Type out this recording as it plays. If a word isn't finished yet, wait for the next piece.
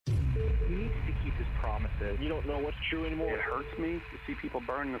He needs to keep his promises. You don't know what's true anymore. It hurts me to see people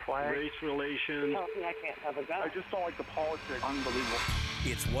burn the flag. Race relations. Tells me I can't have a gun. I just don't like the politics. Unbelievable.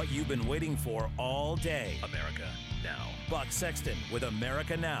 It's what you've been waiting for all day. America Now. Buck Sexton with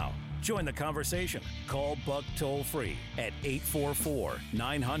America Now. Join the conversation. Call Buck toll-free at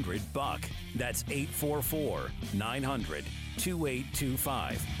 844-900-BUCK. That's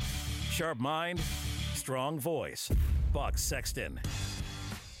 844-900-2825. Sharp mind, strong voice. Buck Sexton.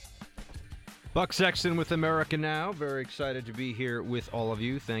 Buck Sexton with America Now. Very excited to be here with all of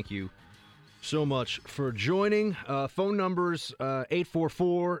you. Thank you so much for joining. Phone numbers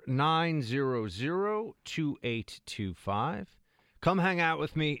 844-900-2825. Come hang out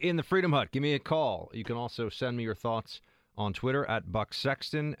with me in the Freedom Hut. Give me a call. You can also send me your thoughts on Twitter at Buck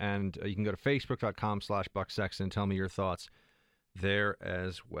Sexton, and you can go to facebook.com/Buck Sexton. Tell me your thoughts there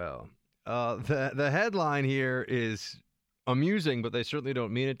as well. The headline here is amusing, but they certainly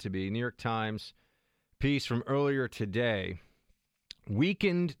don't mean it to be. New York Times piece from earlier today.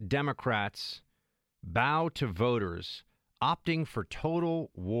 Weakened Democrats bow to voters opting for total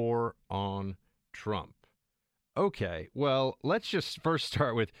war on Trump. Okay, well, let's just first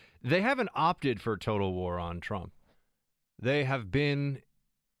start with, they haven't opted for total war on Trump. They have been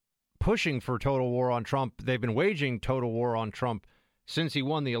pushing for total war on Trump. They've been waging total war on Trump since he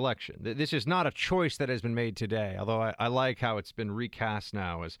won the election. This is not a choice that has been made today, although I like how it's been recast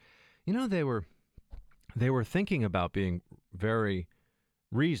now as, you know, they were thinking about being very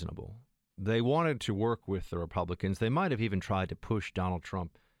reasonable. They wanted to work with the Republicans. They might have even tried to push Donald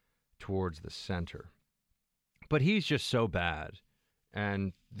Trump towards the center. But he's just so bad,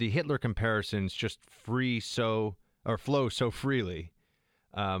 and the Hitler comparisons just flow so freely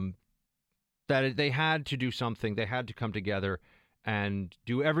that they had to do something. They had to come together and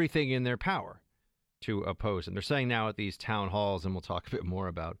do everything in their power to oppose him. They're saying now at these town halls, and we'll talk a bit more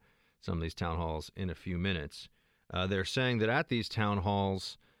about some of these town halls in a few minutes. They're saying that at these town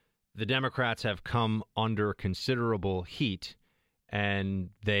halls, the Democrats have come under considerable heat, and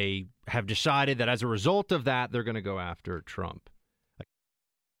they have decided that as a result of that, they're going to go after Trump.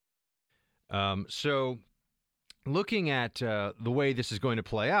 So looking at the way this is going to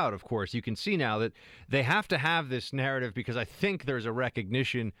play out, of course, you can see now that they have to have this narrative because I think there's a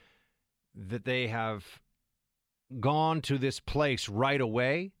recognition that they have gone to this place right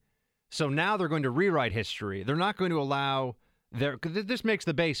away. So now they're going to rewrite history. They're not going to allow this makes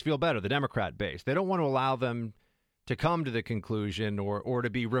the base feel better, the Democrat base. They don't want to allow them to come to the conclusion or to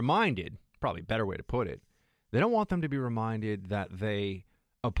be reminded, probably a better way to put it. They don't want them to be reminded that they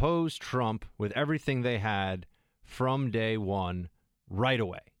opposed Trump with everything they had from day one right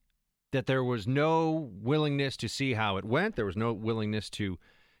away. That there was no willingness to see how it went. There was no willingness to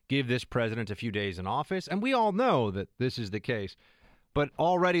give this president a few days in office. And we all know that this is the case. But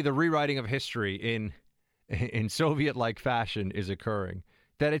already the rewriting of history in Soviet-like fashion is occurring.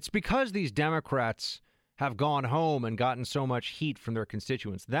 That it's because these Democrats have gone home and gotten so much heat from their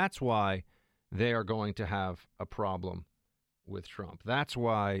constituents. That's why they are going to have a problem with Trump. That's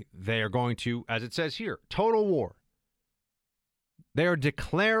why they are going to, as it says here, total war. They are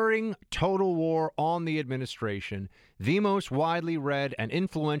declaring total war on the administration. The most widely read and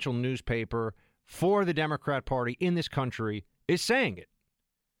influential newspaper for the Democrat Party in this country is saying it.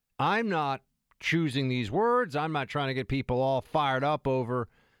 I'm not choosing these words. I'm not trying to get people all fired up over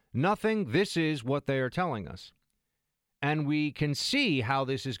nothing. This is what they are telling us. And we can see how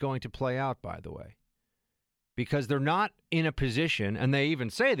this is going to play out, by the way, because they're not in a position, and they even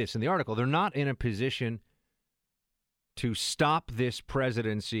say this in the article, they're not in a position to stop this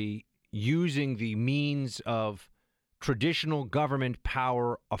presidency using the means of traditional government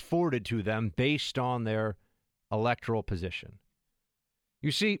power afforded to them based on their electoral position.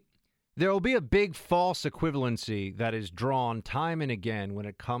 You see, there will be a big false equivalency that is drawn time and again when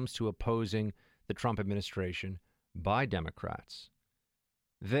it comes to opposing the Trump administration by Democrats.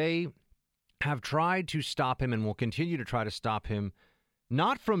 They have tried to stop him and will continue to try to stop him,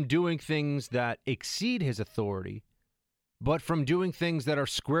 not from doing things that exceed his authority, but from doing things that are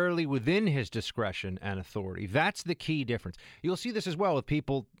squarely within his discretion and authority. That's the key difference. You'll see this as well with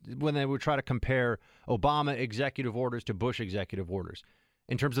people when they would try to compare Obama executive orders to Bush executive orders.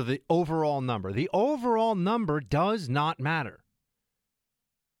 In terms of the overall number. The overall number does not matter.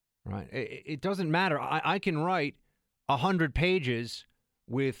 Right? It doesn't matter. I can write 100 pages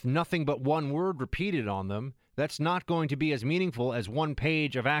with nothing but one word repeated on them. That's not going to be as meaningful as one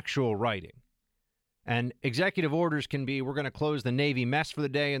page of actual writing. And executive orders can be, we're going to close the Navy mess for the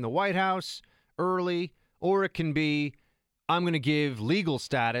day in the White House early, or it can be, I'm going to give legal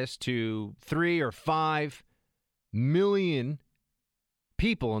status to 3 or 5 million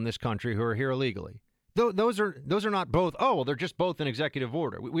people in this country who are here illegally. Those are not both, oh, well, they're just both in executive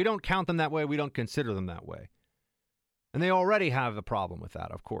order. We don't count them that way. We don't consider them that way. And they already have a problem with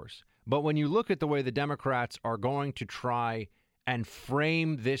that, of course. But when you look at the way the Democrats are going to try and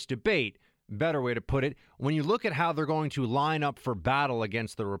frame this debate, better way to put it, when you look at how they're going to line up for battle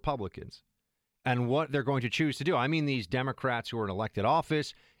against the Republicans and what they're going to choose to do, I mean these Democrats who are in elected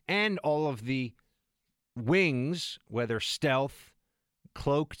office and all of the wings, whether stealth,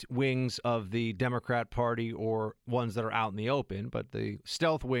 cloaked wings of the Democrat Party or ones that are out in the open, but the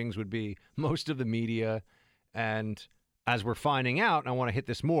stealth wings would be most of the media. And as we're finding out, and I want to hit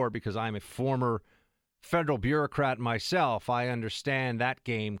this more because I'm a former federal bureaucrat myself, I understand that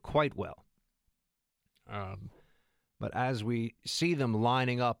game quite well. But as we see them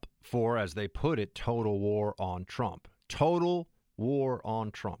lining up for, as they put it, total war on Trump. Total war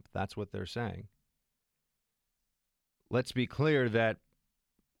on Trump. That's what they're saying. Let's be clear that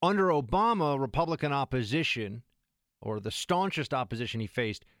under Obama, Republican opposition, or the staunchest opposition he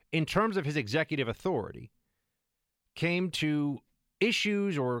faced in terms of his executive authority, came to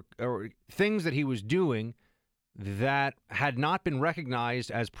issues or things that he was doing that had not been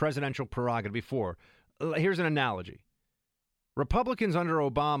recognized as presidential prerogative before. Here's an analogy. Republicans under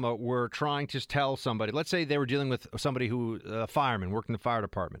Obama were trying to tell somebody, let's say they were dealing with somebody who, a fireman, worked in the fire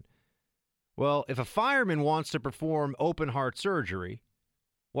department. Well, if a fireman wants to perform open heart surgery,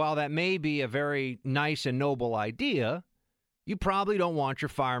 while that may be a very nice and noble idea, you probably don't want your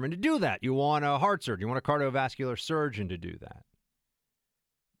fireman to do that. You want a heart surgeon, you want a cardiovascular surgeon to do that.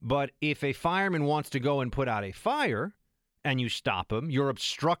 But if a fireman wants to go and put out a fire and you stop him, you're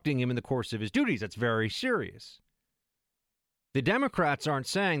obstructing him in the course of his duties. That's very serious. The Democrats aren't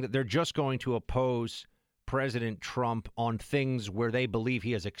saying that they're just going to oppose President Trump on things where they believe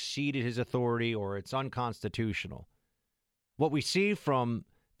he has exceeded his authority or it's unconstitutional. What we see from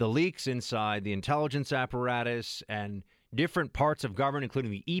the leaks inside the intelligence apparatus and different parts of government,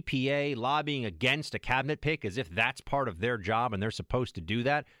 including the EPA, lobbying against a cabinet pick as if that's part of their job and they're supposed to do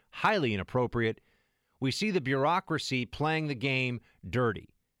that, highly inappropriate. We see the bureaucracy playing the game dirty.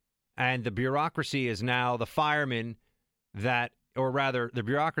 And the bureaucracy is now the firemen that, or rather, the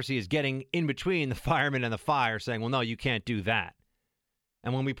bureaucracy is getting in between the firemen and the fire, saying, well, no, you can't do that.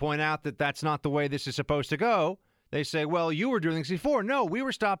 And when we point out that that's not the way this is supposed to go, they say, well, you were doing things before. No, we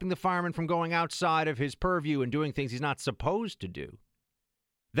were stopping the fireman from going outside of his purview and doing things he's not supposed to do.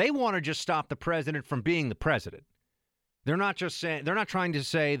 They want to just stop the president from being the president. They're not just saying, they're not trying to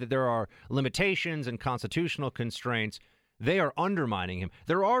say that there are limitations and constitutional constraints. They are undermining him.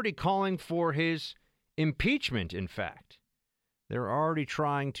 They're already calling for his impeachment, in fact. They're already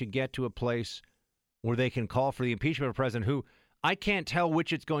trying to get to a place where they can call for the impeachment of a president who, I can't tell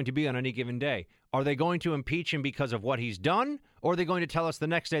which it's going to be on any given day. Are they going to impeach him because of what he's done, or are they going to tell us the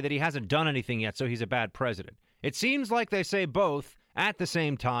next day that he hasn't done anything yet, so he's a bad president? It seems like they say both at the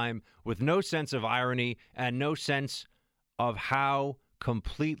same time with no sense of irony and no sense of how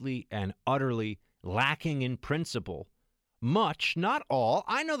completely and utterly lacking in principle. Much, not all.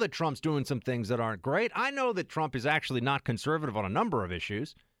 I know that Trump's doing some things that aren't great. I know that Trump is actually not conservative on a number of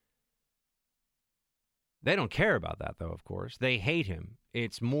issues. They don't care about that, though, of course. They hate him.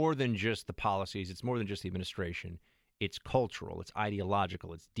 It's more than just the policies. It's more than just the administration. It's cultural. It's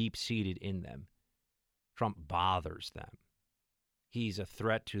ideological. It's deep-seated in them. Trump bothers them. He's a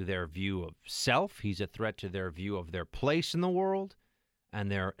threat to their view of self. He's a threat to their view of their place in the world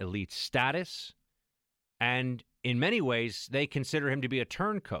and their elite status. And in many ways, they consider him to be a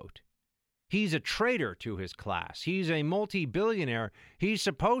turncoat. He's a traitor to his class. He's a multi-billionaire. He's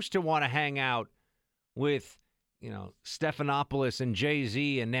supposed to want to hang out with, Stephanopoulos and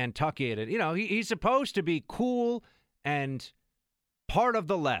Jay-Z and Nantucket. And, he's supposed to be cool and part of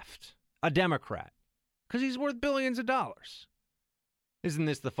the left, a Democrat, because he's worth billions of dollars. Isn't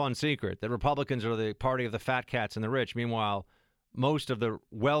this the fun secret that Republicans are the party of the fat cats and the rich? Meanwhile, most of the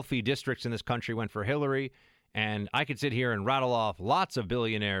wealthy districts in this country went for Hillary. And I could sit here and rattle off lots of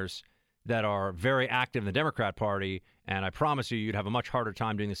billionaires that are very active in the Democrat Party, and I promise you'd have a much harder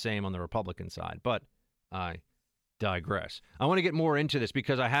time doing the same on the Republican side. But I digress. I want to get more into this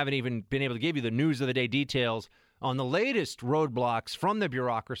because I haven't even been able to give you the news of the day details on the latest roadblocks from the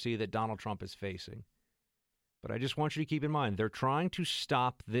bureaucracy that Donald Trump is facing. But I just want you to keep in mind, they're trying to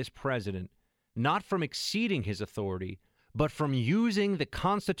stop this president not from exceeding his authority, but from using the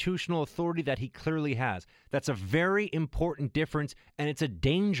constitutional authority that he clearly has. That's a very important difference, and it's a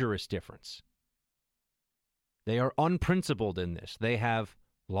dangerous difference. They are unprincipled in this. They have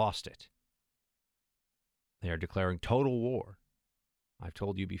lost it. They are declaring total war. I've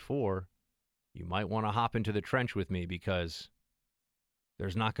told you before, you might want to hop into the trench with me because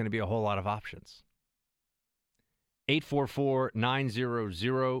there's not going to be a whole lot of options.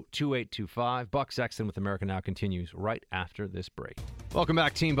 844-900-2825. Buck Sexton with America Now continues right after this break. Welcome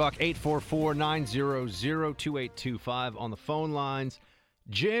back, Team Buck. 844-900-2825 on the phone lines.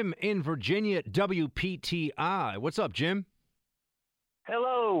 Jim in Virginia, WPTI. What's up, Jim?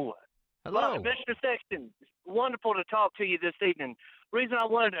 Hello. Hello. Mr. Sexton, wonderful to talk to you this evening. Reason I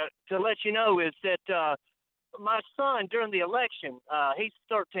wanted to let you know is that my son, during the election, he's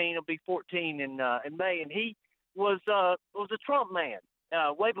 13, he'll be 14 in May, and he was a Trump man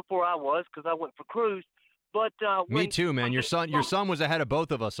way before I was, because I went for Cruz. But me too, man. Your son was ahead of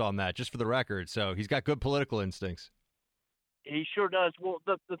both of us on that, just for the record. So he's got good political instincts. He sure does. Well,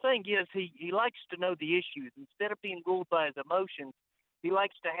 the thing is, he likes to know the issues instead of being ruled by his emotions. He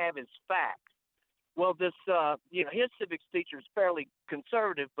likes to have his facts. Well, this his civics teacher is fairly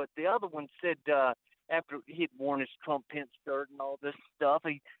conservative, but the other one said after he'd worn his Trump Pence shirt and all this stuff,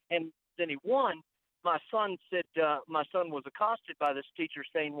 and then he won. My son said my son was accosted by this teacher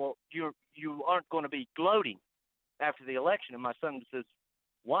saying, "Well, you aren't going to be gloating after the election." And my son says,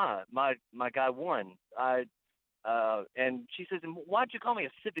 "Why? My guy won." And she says, "Why'd you call me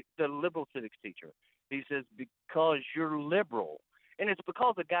the liberal civics teacher?" He says, "Because you're liberal, and it's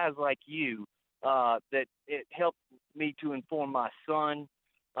because of guys like you that it helped me to inform my son.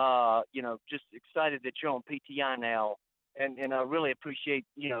 Just excited that you're on PTI now." And I really appreciate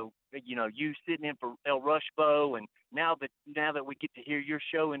you sitting in for El Rushbo, and now that we get to hear your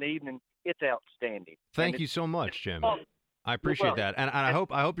show in the evening, it's outstanding. Thank you so much, Jim. I appreciate that, and I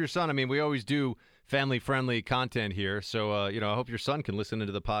hope your son. I mean, we always do family friendly content here, so I hope your son can listen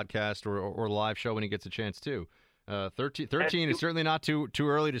into the podcast or live show when he gets a chance too. 13 is certainly not too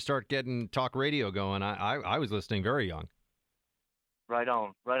early to start getting talk radio going. I was listening very young. Right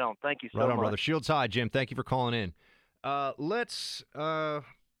on. Thank you so much. Right on, brother. Shields high, Jim. Thank you for calling in. Let's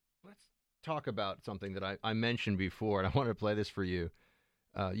talk about something that I mentioned before, and I wanted to play this for you.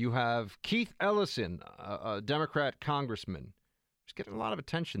 You have Keith Ellison, a Democrat congressman, who's getting a lot of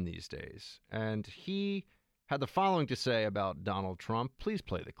attention these days, and he had the following to say about Donald Trump. Please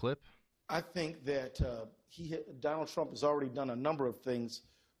play the clip. I think that Donald Trump has already done a number of things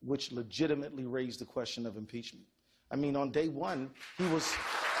which legitimately raised the question of impeachment. I mean, on day one, he was...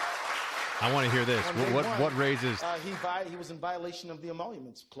 I want to hear this. What raises... He was in violation of the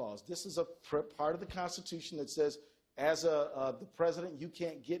Emoluments Clause. This is a part of the Constitution that says, as the president, you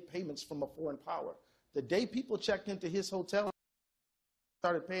can't get payments from a foreign power. The day people checked into his hotel,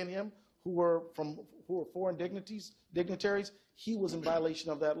 started paying him, who were foreign dignitaries, he was in violation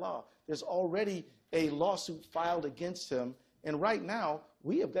of that law. There's already a lawsuit filed against him, and right now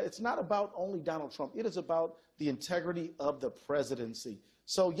it's not about only Donald Trump. It is about the integrity of the presidency.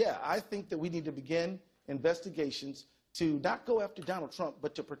 So yeah, I think that we need to begin investigations to not go after Donald Trump,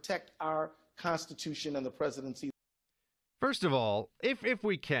 but to protect our Constitution and the presidency. First of all, if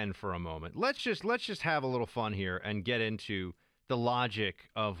we can for a moment, let's just have a little fun here and get into the logic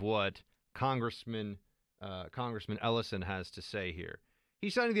of what Congressman Ellison has to say here.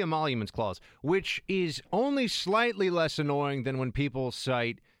 He's citing the Emoluments Clause, which is only slightly less annoying than when people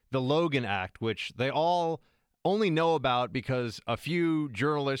cite the Logan Act, which they all only know about because a few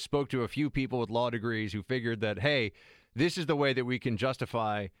journalists spoke to a few people with law degrees who figured that, hey, this is the way that we can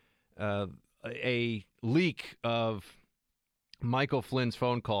justify a leak of Michael Flynn's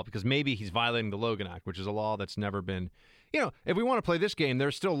phone call because maybe he's violating the Logan Act, which is a law that's never been, if we want to play this game,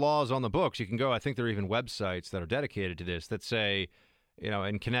 there's still laws on the books. You can go, I think there are even websites that are dedicated to this that say,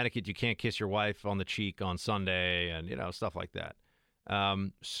 in Connecticut, you can't kiss your wife on the cheek on Sunday and, stuff like that.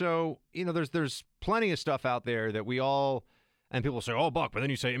 So, there's plenty of stuff out there that we all, and people say, oh, Buck, but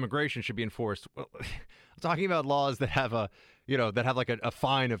then you say immigration should be enforced. Well, I'm talking about laws that have like a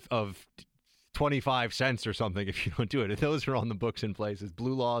fine of 25 cents or something if you don't do it. Those are on the books in places.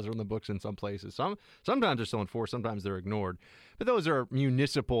 Blue laws are on the books in some places. Sometimes they're still enforced, sometimes they're ignored. But those are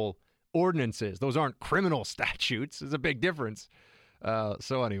municipal ordinances. Those aren't criminal statutes. There's a big difference.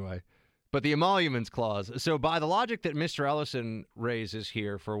 So anyway, but the Emoluments Clause. So by the logic that Mr. Ellison raises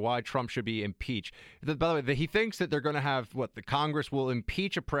here for why Trump should be impeached, by the way, he thinks that they're going to have the Congress will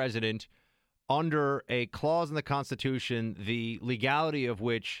impeach a president under a clause in the Constitution, the legality of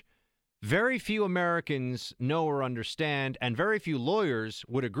which very few Americans know or understand, and very few lawyers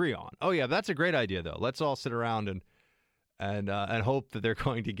would agree on. Oh yeah, that's a great idea though. Let's all sit around and hope that they're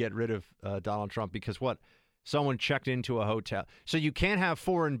going to get rid of Donald Trump because someone checked into a hotel. So you can't have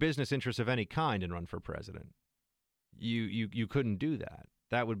foreign business interests of any kind and run for president. You couldn't do that.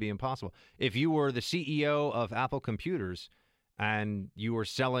 That would be impossible. If you were the CEO of Apple Computers and you were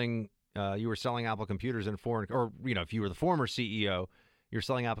selling Apple Computers in foreign, or if you were the former CEO, you're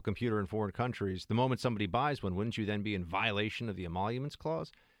selling Apple Computer in foreign countries. The moment somebody buys one, wouldn't you then be in violation of the emoluments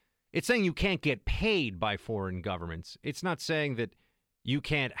clause? It's saying you can't get paid by foreign governments. It's not saying that you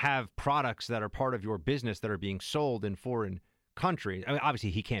can't have products that are part of your business that are being sold in foreign countries. I mean,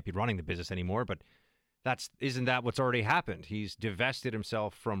 obviously, he can't be running the business anymore, but isn't that what's already happened? He's divested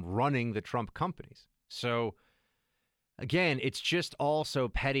himself from running the Trump companies. So, again, it's just all so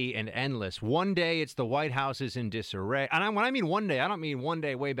petty and endless. One day it's the White House is in disarray. And when I mean one day, I don't mean one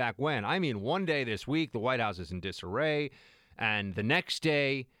day way back when. I mean one day this week, the White House is in disarray. And the next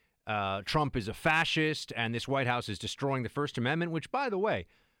day, Trump is a fascist and this White House is destroying the First Amendment, which, by the way,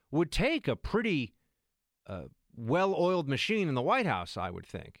 would take a pretty well-oiled machine in the White House, I would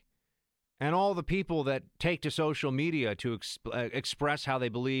think. And all the people that take to social media to express how they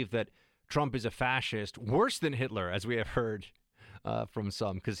believe that Trump is a fascist, worse than Hitler, as we have heard from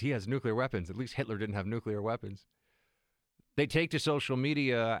some, because he has nuclear weapons. At least Hitler didn't have nuclear weapons. They take to social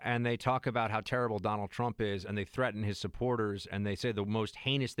media and they talk about how terrible Donald Trump is, and they threaten his supporters, and they say the most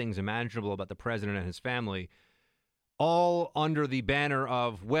heinous things imaginable about the president and his family, all under the banner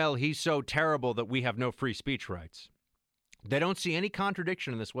of, well, he's so terrible that we have no free speech rights. They don't see any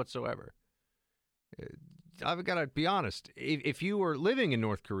contradiction in this whatsoever. I've got to be honest. If you were living in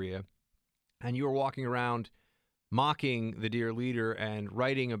North Korea and you were walking around mocking the dear leader and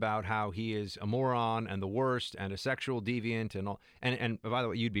writing about how he is a moron and the worst and a sexual deviant and all, and by the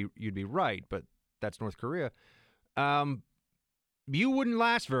way, you'd be right, but that's North Korea. You wouldn't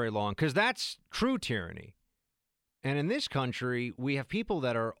last very long, because that's true tyranny. And in this country, we have people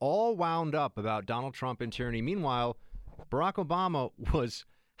that are all wound up about Donald Trump and tyranny. Meanwhile, Barack Obama was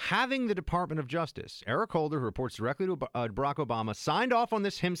having the Department of Justice, Eric Holder, who reports directly to Barack Obama, signed off on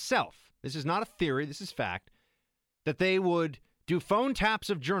this himself. This is not a theory. This is fact. That they would do phone taps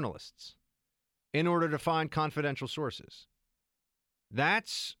of journalists in order to find confidential sources.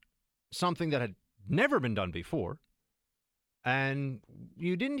 That's something that had never been done before. And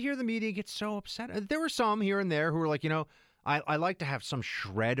you didn't hear the media get so upset. There were some here and there who were like, I like to have some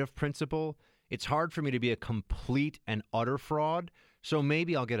shred of principle. It's hard for me to be a complete and utter fraud. So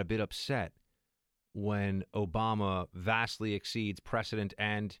maybe I'll get a bit upset when Obama vastly exceeds precedent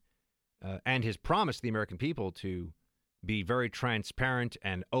and his promise to the American people to be very transparent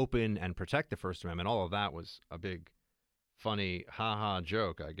and open and protect the First Amendment. All of that was a big, funny, ha-ha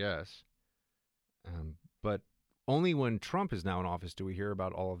joke, I guess. But only when Trump is now in office do we hear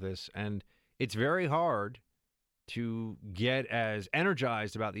about all of this. And it's very hard to get as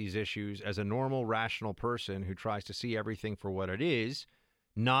energized about these issues as a normal, rational person who tries to see everything for what it is,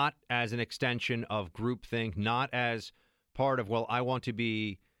 not as an extension of groupthink, not as part of, well, I want to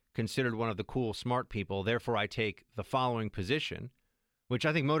be considered one of the cool, smart people, therefore I take the following position, which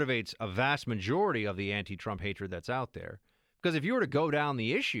I think motivates a vast majority of the anti-Trump hatred that's out there. Because if you were to go down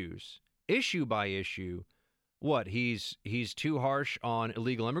the issues, issue by issue, what, he's too harsh on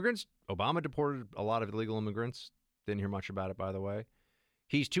illegal immigrants? Obama deported a lot of illegal immigrants. Didn't hear much about it, by the way.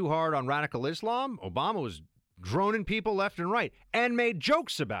 He's too hard on radical Islam? Obama was droning people left and right and made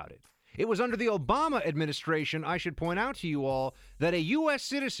jokes about it. It was under the Obama administration, I should point out to you all, that a U.S.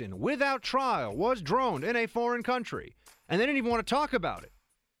 citizen without trial was droned in a foreign country. And they didn't even want to talk about it.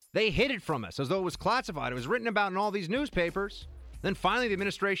 They hid it from us as though it was classified. It was written about in all these newspapers. Then finally the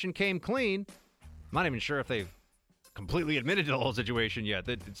administration came clean. I'm not even sure if they've completely admitted to the whole situation yet.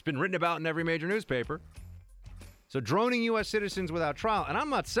 It's been written about in every major newspaper. So droning U.S. citizens without trial. And I'm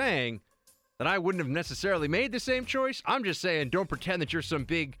not saying that I wouldn't have necessarily made the same choice. I'm just saying don't pretend that you're some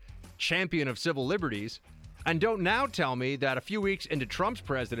big champion of civil liberties. And don't now tell me that a few weeks into Trump's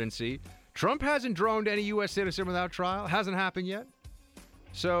presidency, Trump hasn't droned any U.S. citizen without trial. Hasn't happened yet.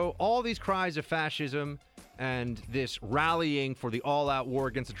 So all these cries of fascism and this rallying for the all-out war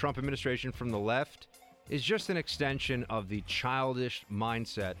against the Trump administration from the left is just an extension of the childish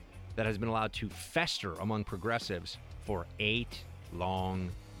mindset that has been allowed to fester among progressives for 8 long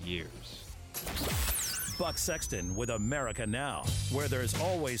years. Buck Sexton with America Now, where there's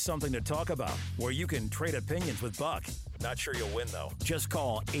always something to talk about, where you can trade opinions with Buck. Not sure you'll win, though. Just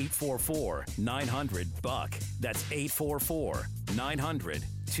call 844-900-BUCK. That's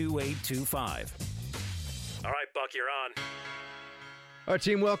 844-900-2825. All right, Buck, you're on. All right,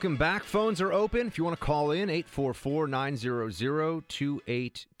 team, welcome back. Phones are open. If you want to call in,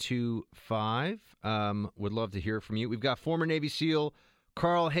 844-900-2825. Would love to hear from you. We've got former Navy SEAL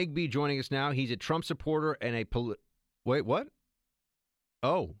Carl Higbie joining us now. He's a Trump supporter and a Wait, what?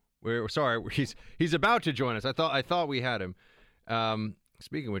 Oh, we're sorry. He's about to join us. I thought we had him.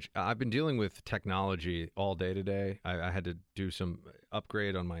 Speaking of which, I've been dealing with technology all day today. I had to do some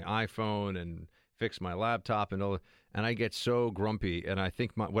upgrade on my iPhone and fix my laptop and all. and I get so grumpy. And I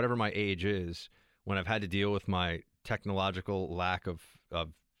think whatever my age is, when I've had to deal with my technological lack of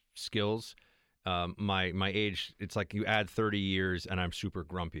skills, my age, it's like you add 30 years and I'm super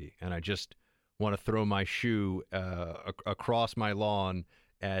grumpy, and I just want to throw my shoe across my lawn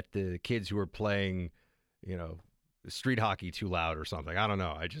at the kids who are playing, street hockey too loud or something. I don't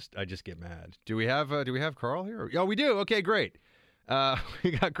know. I just get mad. Do we have Carl here? Oh, we do. Okay, great.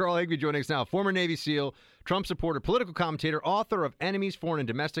 We got Carl Higbie joining us now, former Navy SEAL, Trump supporter, political commentator, author of Enemies, Foreign and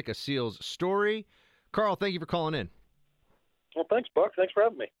Domestic: A SEAL's Story. Carl, thank you for calling in. Well, thanks, Buck. Thanks for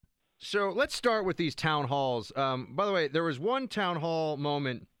having me. So let's start with these town halls. By the way, there was one town hall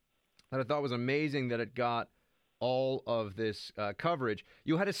moment that I thought was amazing that it got all of this coverage.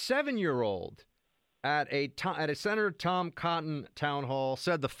 You had a 7-year-old at a Senator Tom Cotton town hall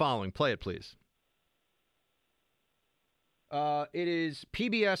said the following. Play it, please. It is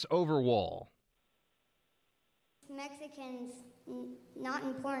PBS over Wall. Mexicans not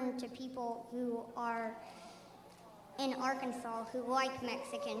important to people who are in Arkansas who like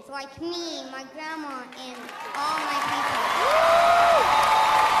Mexicans, like me, my grandma, and all my people.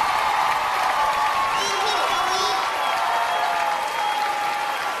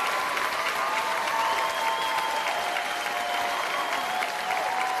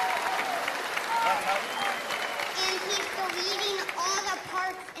 And he's deleting all the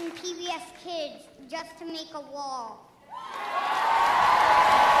parts in PBS Kids just to make a wall.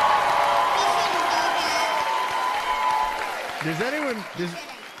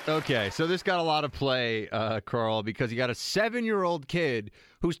 Okay, so this got a lot of play, Carl, because you got a 7-year-old kid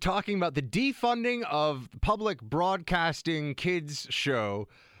who's talking about the defunding of public broadcasting kids show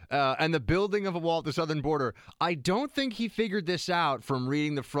and the building of a wall at the southern border. I don't think he figured this out from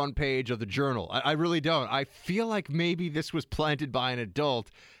reading the front page of the Journal. I really don't. I feel like maybe this was planted by an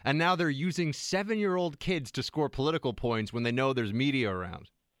adult, and now they're using 7-year-old kids to score political points when they know there's media around.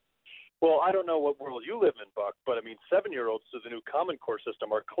 Well, I don't know what world you live in, Buck, but I mean, 7-year-olds to the new Common Core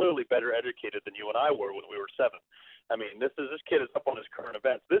system are clearly better educated than you and I were when we were 7. I mean, this kid is up on his current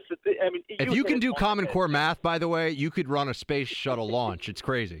events. If you can do Common Core math, by the way, you could run a space shuttle launch. It's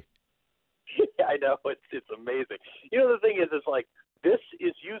crazy. Yeah, I know. It's amazing. The thing is like, this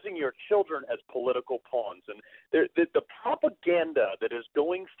is using your children as political pawns. And the propaganda that is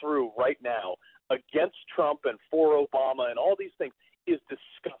going through right now against Trump and for Obama and all these things is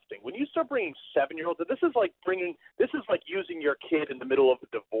disgusting. When you start bringing 7-year-olds, this is like using your kid in the middle of a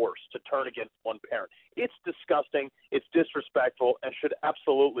divorce to turn against one parent. It's disgusting. It's disrespectful and should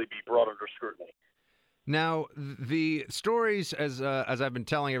absolutely be brought under scrutiny. Now, the stories, as I've been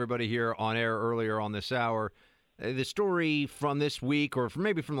telling everybody here on air earlier on this hour, the story from this week, or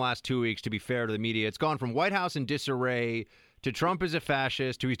maybe from the last 2 weeks, to be fair to the media, it's gone from White House in disarray to Trump is a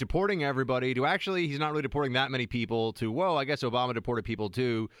fascist, to he's deporting everybody, to actually he's not really deporting that many people, to, whoa, I guess Obama deported people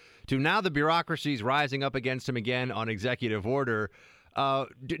too, to now the bureaucracy's rising up against him again on executive order.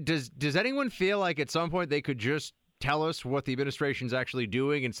 Does anyone feel like at some point they could just tell us what the administration's actually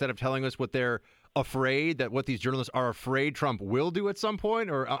doing instead of telling us what they're afraid, that what these journalists are afraid Trump will do at some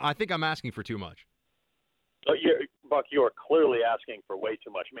point? Or I think I'm asking for too much. Buck, you are clearly asking for way too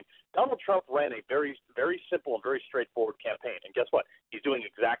much. I mean, Donald Trump ran a very, very simple and very straightforward campaign. And guess what? He's doing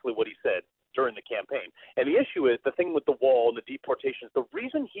exactly what he said during the campaign. And the issue is the thing with the wall and the deportations. The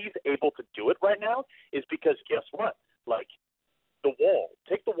reason he's able to do it right now is because guess what? Like the wall.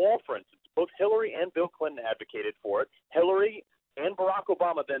 Take the wall, for instance. Both Hillary and Bill Clinton advocated for it. Hillary and Barack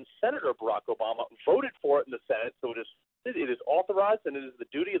Obama, then Senator Barack Obama, voted for it in the Senate. So it is authorized, and it is the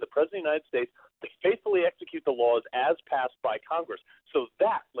duty of the President of the United States to faithfully execute the laws as passed by Congress. So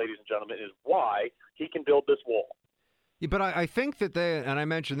that, ladies and gentlemen, is why he can build this wall. Yeah, but I think that and I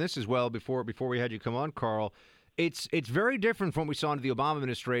mentioned this as well before we had you come on, Carl, it's very different from what we saw under the Obama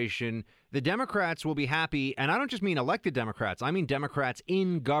administration. The Democrats will be happy, and I don't just mean elected Democrats. I mean Democrats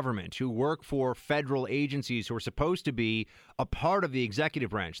in government who work for federal agencies who are supposed to be a part of the executive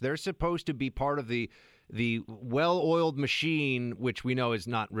branch. They're supposed to be part of the well-oiled machine, which we know is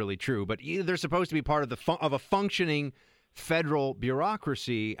not really true, but they're supposed to be part of of a functioning federal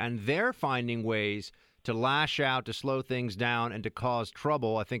bureaucracy, and they're finding ways to lash out, to slow things down, and to cause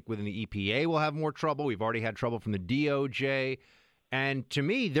trouble. I think within the EPA we'll have more trouble. We've already had trouble from the DOJ. And to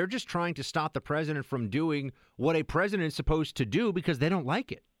me, they're just trying to stop the president from doing what a president is supposed to do because they don't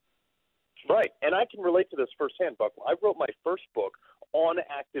like it. Right. And I can relate to this firsthand, Buck. I wrote my first book on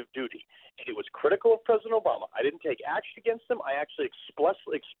active duty, and it was critical of President Obama. I didn't take action against him. I actually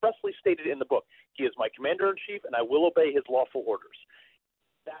expressly stated in the book, he is my commander-in-chief, and I will obey his lawful orders.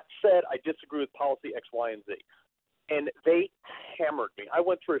 That said, I disagree with policy X, Y, and Z. And they hammered me. I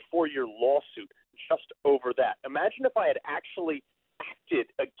went through a 4-year lawsuit just over that. Imagine if I had actually acted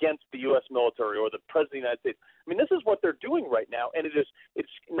against the U.S. military or the President of the United States. I mean, this is what they're doing right now, and it's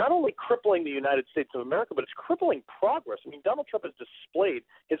not only crippling the United States of America, but it's crippling progress. I mean, Donald Trump has displayed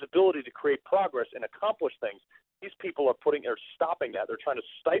his ability to create progress and accomplish things. These people are stopping that. They're trying to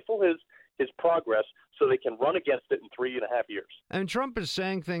stifle his progress so they can run against it in 3.5 years. And Trump is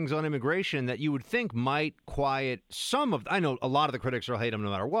saying things on immigration that you would think might quiet some of. I know a lot of the critics will hate him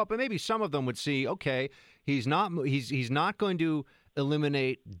no matter what, but maybe some of them would see, okay, he's not going to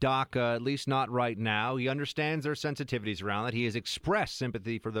eliminate DACA, at least not right now. He understands their sensitivities around that. He has expressed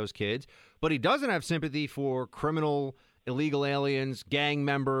sympathy for those kids, but he doesn't have sympathy for criminal, illegal aliens, gang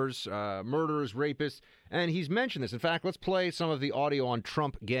members, murderers, rapists, and he's mentioned this. In fact, let's play some of the audio on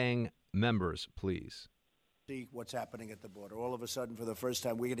Trump gang members, please. See what's happening at the border. All of a sudden, for the first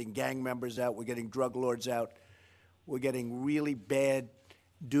time, we're getting gang members out, we're getting drug lords out, we're getting really bad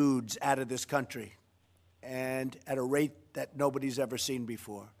dudes out of this country, and at a rate that nobody's ever seen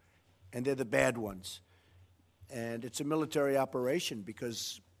before. And they're the bad ones. And it's a military operation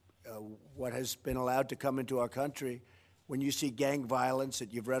because what has been allowed to come into our country, when you see gang violence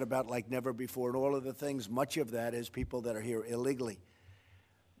that you've read about like never before and all of the things, much of that is people that are here illegally.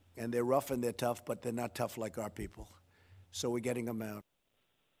 And they're rough and they're tough, but they're not tough like our people. So we're getting them out.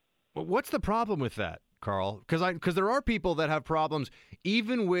 Well, what's the problem with that, Carl? Because there are people that have problems,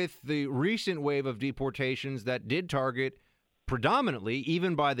 even with the recent wave of deportations that did target predominantly,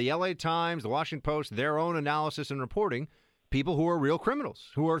 even by the LA Times, the Washington Post, their own analysis and reporting, people who are real criminals,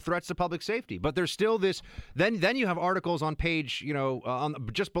 who are threats to public safety. But there's still this. Then you have articles on page, on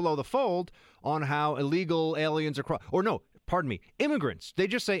just below the fold on how illegal aliens are immigrants. They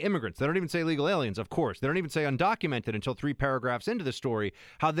just say immigrants. They don't even say illegal aliens, of course. They don't even say undocumented until 3 paragraphs into the story,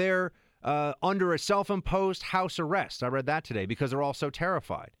 how they're under a self-imposed house arrest. I read that today because they're all so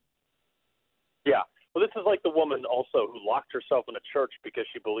terrified. Yeah. Well, this is like the woman also who locked herself in a church because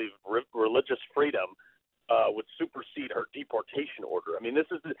she believed religious freedom would supersede her deportation order. I mean,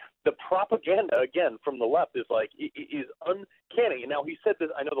 this is the propaganda, again, from the left is uncanny. And now he said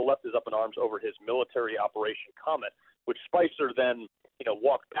this, I know the left is up in arms over his military operation comment, which Spicer then,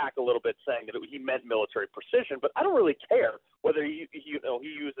 walked back a little bit saying that he meant military precision. But I don't really care whether he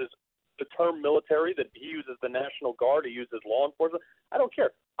uses the term military, that he uses the National Guard, he uses law enforcement. I don't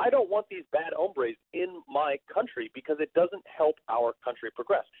care. I don't want these bad hombres in my country because it doesn't help our country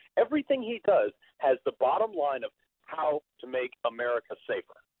progress. Everything he does has the bottom line of how to make America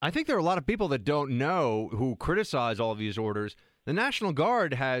safer. I think there are a lot of people that don't know, who criticize all of these orders. The National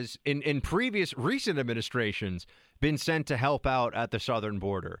Guard has, in previous recent administrations, been sent to help out at the southern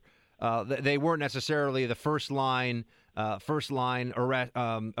border. They weren't necessarily the first line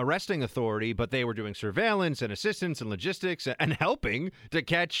arresting authority, but they were doing surveillance and assistance and logistics and helping to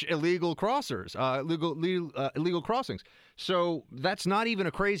catch illegal crossers, illegal crossings. So that's not even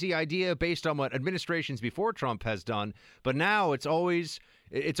a crazy idea based on what administrations before Trump has done. But now it's always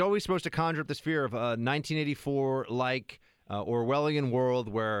supposed to conjure up this fear of a 1984-like Orwellian world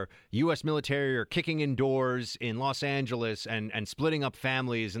where U.S. military are kicking in doors in Los Angeles and splitting up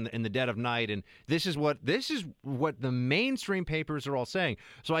families in the dead of night. And this is what the mainstream papers are all saying.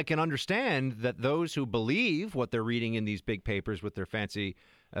 So I can understand that those who believe what they're reading in these big papers with their fancy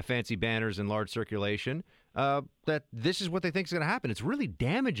banners and large circulation, that this is what they think is going to happen. It's really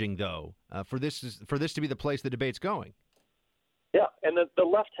damaging, though, for this to be the place the debate's going. Yeah, and the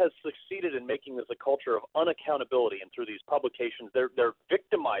left has succeeded in making this a culture of unaccountability, and through these publications, they're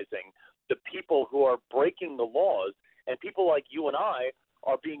victimizing the people who are breaking the laws, and people like you and I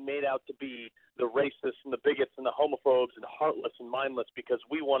are being made out to be the racists and the bigots and the homophobes and heartless and mindless because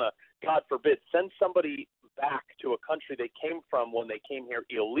we want to, God forbid, send somebody back to a country they came from when they came here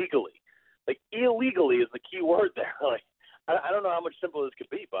illegally. Like, illegally is the key word there. Like, I don't know how much simpler this could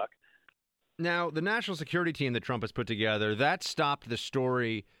be, Buck. Now, the national security team that Trump has put together, that stopped the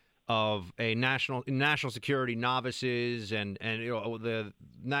story of a national security novices and the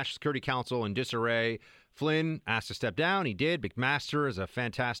National Security Council in disarray. Flynn asked to step down. He did. McMaster is a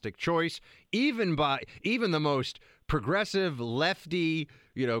fantastic choice. Even the most progressive, lefty,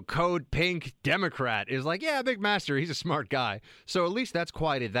 code pink Democrat is like, yeah, McMaster, he's a smart guy. So at least that's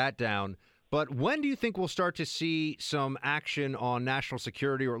quieted that down. But when do you think we'll start to see some action on national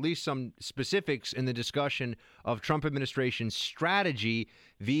security, or at least some specifics in the discussion of Trump administration's strategy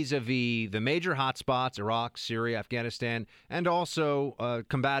vis-a-vis the major hotspots, Iraq, Syria, Afghanistan, and also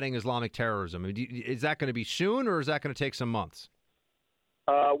combating Islamic terrorism? Is that going to be soon, or is that going to take some months?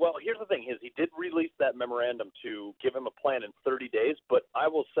 Well, here's the thing: he did release that memorandum to give him a plan in 30 days. But I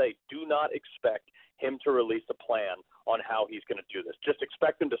will say, do not expect him to release a plan on how he's going to do this. Just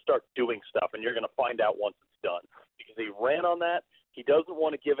expect him to start doing stuff, and you're going to find out once it's done. Because he ran on that. He doesn't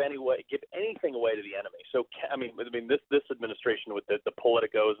want to give anything away to the enemy. So, I mean, this administration with the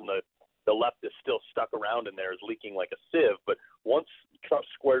politicos and the left is still stuck around in there, is leaking like a sieve. But once Trump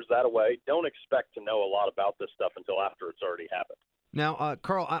squares that away, don't expect to know a lot about this stuff until after it's already happened. Now,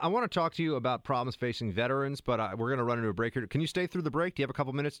 Carl, I want to talk to you about problems facing veterans, but we're going to run into a break here. Can you stay through the break? Do you have a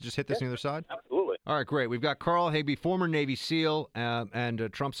couple minutes to just hit this on the other side? Absolutely. All right, great. We've got Carl Higbie, former Navy SEAL and a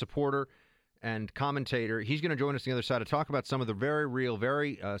Trump supporter and commentator. He's going to join us on the other side to talk about some of the very real,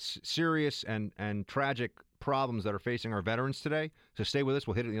 very serious and tragic problems that are facing our veterans today. So stay with us.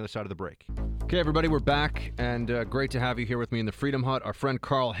 We'll hit it on the other side of the break. Okay, everybody, we're back, and great to have you here with me in the Freedom Hut. Our friend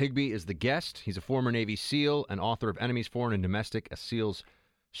Carl Higbie is the guest. He's a former Navy SEAL and author of Enemies, Foreign and Domestic, A SEAL's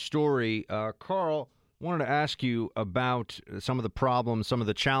Story. Carl, wanted to ask you about some of the problems, some of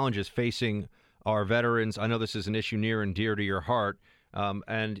the challenges facing our veterans. I know this is an issue near and dear to your heart,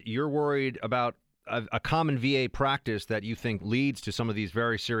 and you're worried about a common VA practice that you think leads to some of these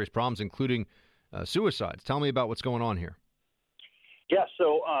very serious problems, including suicides. Tell me about what's going on here. Yeah,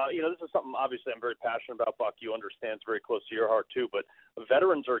 so, this is something obviously I'm very passionate about, Buck. You understand it's very close to your heart, too. But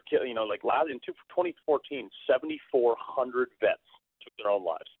veterans are, in 2014, 7,400 vets took their own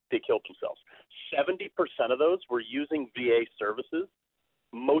lives. They killed themselves. 70% of those were using VA services,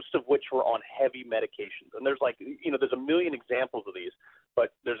 most of which were on heavy medications. And there's there's a million examples of these,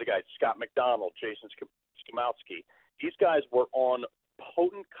 but there's a guy, Scott McDonald, Jason Skamowski. These guys were on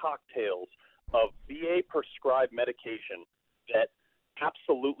potent cocktails of VA-prescribed medication that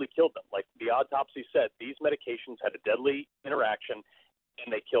absolutely killed them. Like the autopsy said, these medications had a deadly interaction,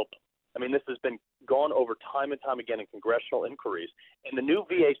 and they killed them. I mean, this has been gone over time and time again in congressional inquiries, and the new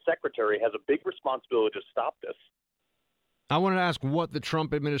VA secretary has a big responsibility to stop this. I want to ask what the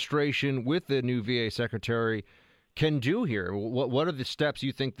Trump administration with the new VA secretary can do here. What are the steps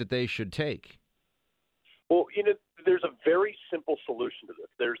you think that they should take? Well, there's a very simple solution to this.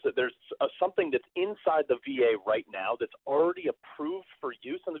 There's something that's inside the VA right now that's already approved for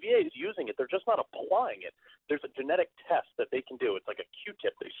use, and the VA is using it. They're just not applying it. There's a genetic test that they can do. It's like a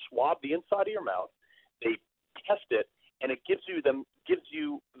Q-tip. They swab the inside of your mouth, they test it, and it gives you the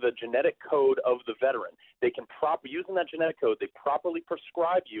genetic code of the veteran. They can using that genetic code, they properly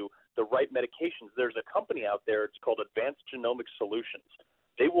prescribe you the right medications. There's a company out there. It's called Advanced Genomic Solutions.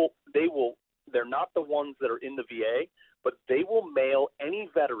 They're not the ones that are in the VA, but they will mail any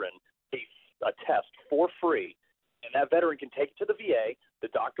veteran a test for free, and that veteran can take it to the VA. The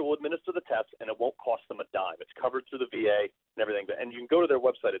doctor will administer the test, and it won't cost them a dime. It's covered through the VA and everything. And you can go to their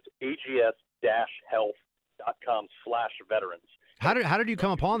website. It's ags-health.com/veterans. How did you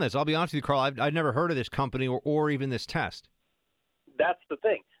come upon this? I'll be honest with you, Carl. I've never heard of this company or even this test. That's the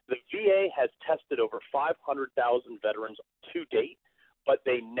thing. The VA has tested over 500,000 veterans to date, but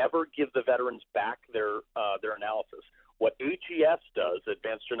they never give the veterans back their analysis. What AGS does,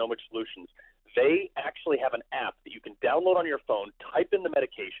 Advanced Genomic Solutions, they actually have an app that you can download on your phone, type in the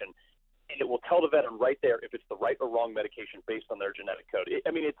medication, and it will tell the veteran right there if it's the right or wrong medication based on their genetic code.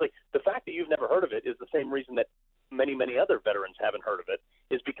 It's like the fact that you've never heard of it is the same reason that many, many other veterans haven't heard of it,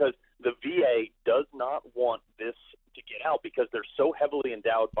 is because the VA does not want this to get out because they're so heavily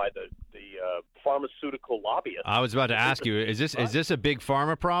endowed by the pharmaceutical lobbyists. I was about to ask you, is this a big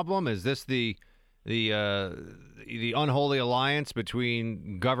pharma problem? Is this the unholy alliance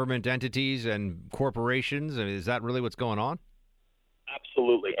between government entities and corporations? I mean, is that really what's going on?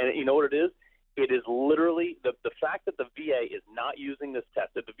 Absolutely. And you know what it is? It is literally the fact that the VA is not using this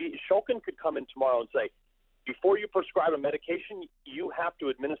test. That Shulkin could come in tomorrow and say, before you prescribe a medication, you have to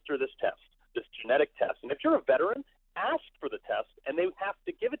administer this test, this genetic test. And if you're a veteran, ask for the test, and they have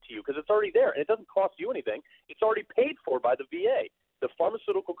to give it to you because it's already there, and it doesn't cost you anything. It's already paid for by the VA. The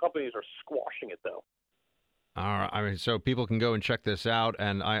pharmaceutical companies are squashing it, though. All right. I mean, so people can go and check this out,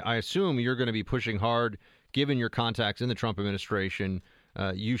 and I assume you're going to be pushing hard, given your contacts in the Trump administration.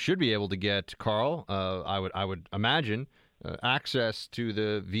 You should be able to get, Carl, I would imagine, access to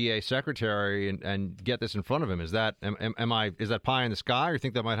the VA secretary and get this in front of him. Is that is that pie in the sky, or you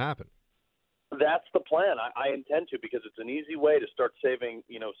think that might happen? That's the plan. I intend to, because it's an easy way to start saving,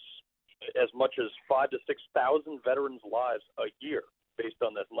 as much as 5,000 to 6,000 veterans' lives a year based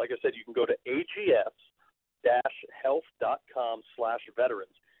on this. And like I said, you can go to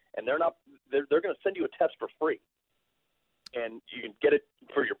ags-health.com/veterans, and they're going to send you a test for free, and you can get it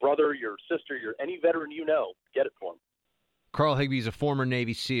for your brother, your sister, any veteran get it for them. Carl Higbie is a former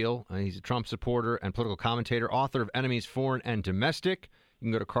Navy SEAL. He's a Trump supporter and political commentator, author of Enemies, Foreign and Domestic. You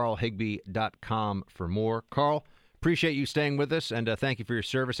can go to carlhigbie.com for more. Carl, appreciate you staying with us, and thank you for your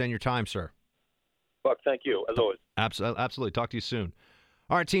service and your time, sir. Buck, thank you, as always. Absolutely. Talk to you soon.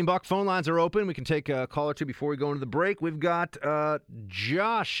 All right, Team Buck, phone lines are open. We can take a call or two before we go into the break. We've got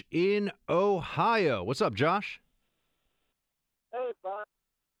Josh in Ohio. What's up, Josh? Hey, Buck.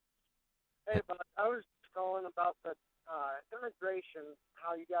 I was calling about the immigration,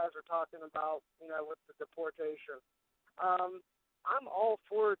 how you guys are talking about, with the deportation. I'm all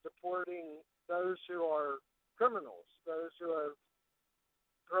for deporting those who are criminals, those who have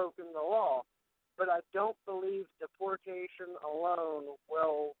broken the law, but I don't believe deportation alone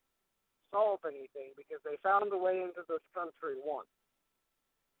will solve anything because they found a way into this country once.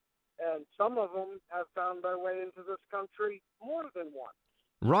 And some of them have found their way into this country more than once.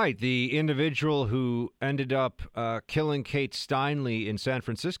 Right. The individual who ended up killing Kate Steinle in San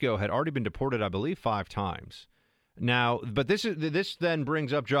Francisco had already been deported, I believe, 5 times. Now, but this then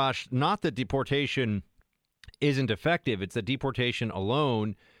brings up, Josh, not that deportation isn't effective. It's that deportation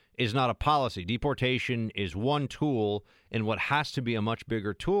alone is not a policy. Deportation is one tool in what has to be a much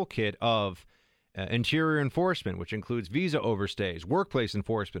bigger toolkit of interior enforcement, which includes visa overstays, workplace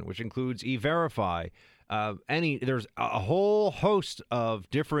enforcement, which includes E-Verify. There's a whole host of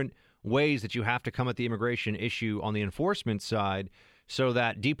different ways that you have to come at the immigration issue on the enforcement side so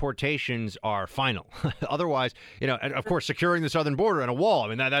that deportations are final. Otherwise, of course, securing the southern border and a wall. I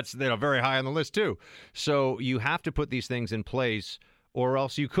mean, that's very high on the list, too. So you have to put these things in place, or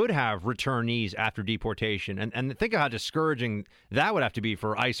else you could have returnees after deportation. And think of how discouraging that would have to be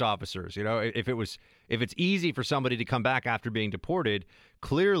for ICE officers. If it's easy for somebody to come back after being deported,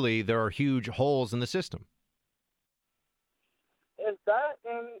 clearly there are huge holes in the system. And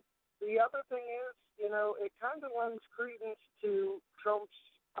the other thing is, it kind of lends credence to Trump's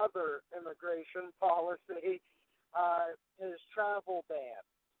other immigration policy, his travel ban.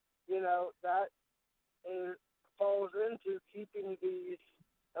 That falls into keeping these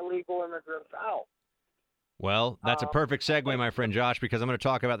illegal immigrants out. Well, that's a perfect segue, my friend Josh, because I'm going to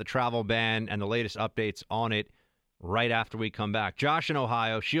talk about the travel ban and the latest updates on it right after we come back. Josh in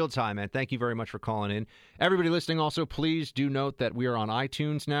Ohio, Shields High, man. Thank you very much for calling in. Everybody listening also, please do note that we are on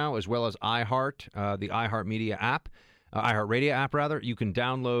iTunes now, as well as iHeart, the iHeartMedia app, iHeartRadio app, rather. You can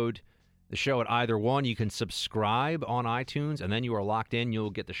download the show at either one. You can subscribe on iTunes, and then you are locked in. You'll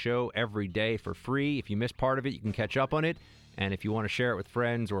get the show every day for free. If you miss part of it, you can catch up on it. And if you want to share it with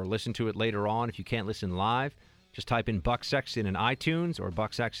friends or listen to it later on, if you can't listen live, just type in Buck Sexton in iTunes or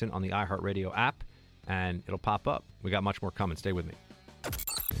Buck Sexton on the iHeartRadio app, and it'll pop up. We got much more coming. Stay with me.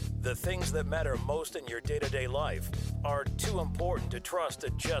 The things that matter most in your day-to-day life are too important to trust to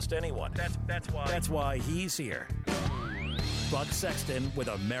just anyone. That's why he's here. Buck Sexton with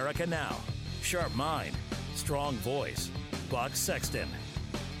America Now. Sharp mind, strong voice. Buck Sexton.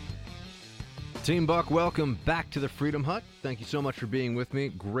 Team Buck, welcome back to the Freedom Hut. Thank you so much for being with me.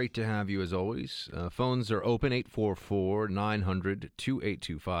 Great to have you as always. Phones are open, 844-900-2825,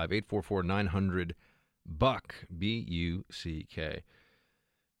 844-900-BUCK, B-U-C-K.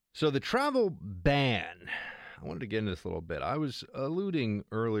 So the travel ban, I wanted to get into this a little bit. I was alluding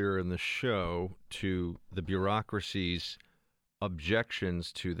earlier in the show to the bureaucracy's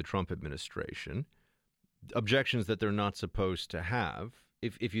objections to the Trump administration, objections that they're not supposed to have.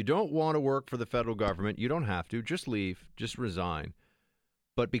 If you don't want to work for the federal government, you don't have to. Just leave. Just resign.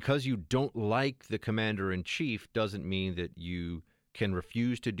 But because you don't like the commander-in-chief doesn't mean that you can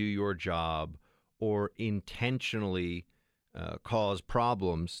refuse to do your job or intentionally cause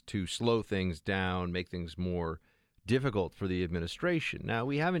problems to slow things down, make things more difficult for the administration. Now,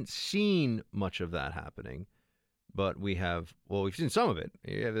 we haven't seen much of that happening, but we've seen some of it.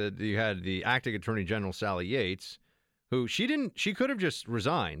 You had the acting Attorney General, Sally Yates, who she could have just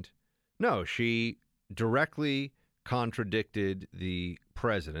resigned. No, she directly contradicted the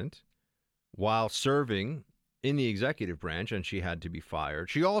president while serving in the executive branch, and she had to be fired.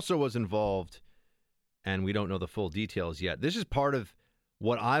 She also was involved, and we don't know the full details yet. This is part of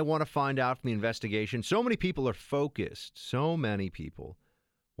what I want to find out from the investigation. So many people are focused. So many people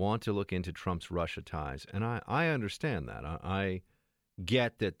want to look into Trump's Russia ties, and I understand that. I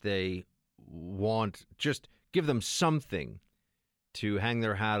get that they want just give them something to hang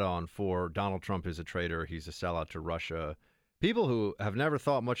their hat on for Donald Trump is a traitor, he's a sellout to Russia. People who have never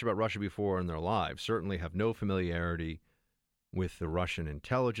thought much about Russia before in their lives certainly have no familiarity with the Russian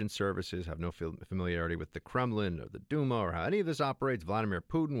intelligence services, have no familiarity with the Kremlin or the Duma or how any of this operates, Vladimir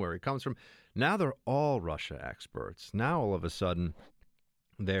Putin, where he comes from. Now they're all Russia experts. Now all of a sudden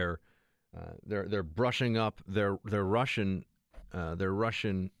they're brushing up their Russian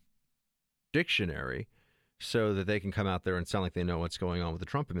dictionary so that they can come out there and sound like they know what's going on with the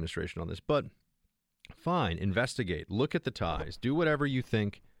Trump administration on this. But fine, investigate, look at the ties, do whatever you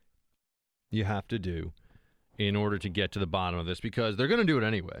think you have to do in order to get to the bottom of this, because they're going to do it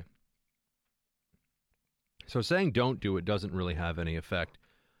anyway. So saying don't do it doesn't really have any effect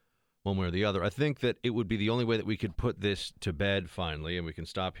one way or the other. I think that it would be the only way that we could put this to bed finally, and we can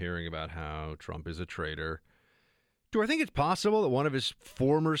stop hearing about how Trump is a traitor. Do I think it's possible that one of his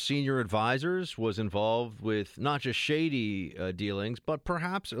former senior advisors was involved with not just shady dealings, but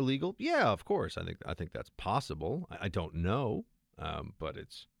perhaps illegal? Yeah, of course. I think that's possible. I don't know, but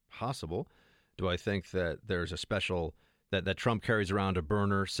it's possible. Do I think that there's a special that Trump carries around a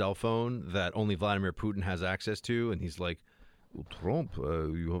burner cell phone that only Vladimir Putin has access to, and he's like, well, Trump,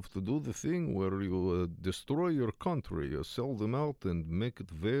 you have to do the thing where you destroy your country, you sell them out and make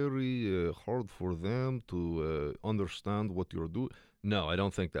it very hard for them to understand what you're doing. No, I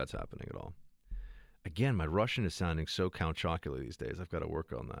don't think that's happening at all. Again, my Russian is sounding so Count Chocula these days. I've got to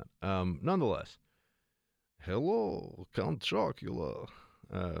work on that. Nonetheless, hello, Count Chocula.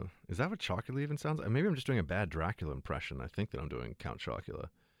 Is that what Chocula even sounds like? Maybe I'm just doing a bad Dracula impression. I think that I'm doing Count Chocula.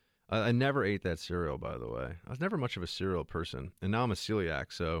 I never ate that cereal, by the way. I was never much of a cereal person, and now I'm a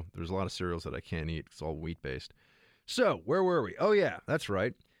celiac, so there's a lot of cereals that I can't eat. It's all wheat-based. So, where were we? Oh, yeah, that's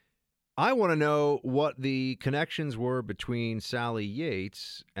right. I want to know what the connections were between Sally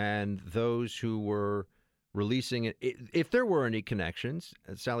Yates and those who were releasing it. If there were any connections,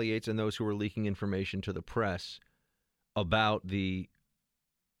 Sally Yates and those who were leaking information to the press about the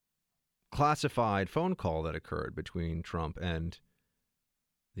classified phone call that occurred between Trump and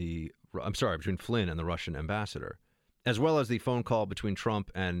between Flynn and the Russian ambassador, as well as the phone call between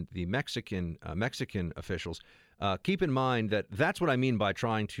Trump and the Mexican officials. Keep in mind that that's what I mean by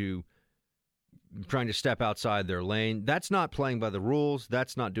trying to step outside their lane. That's not playing by the rules.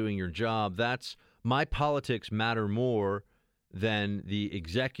 That's not doing your job. That's my politics matter more than the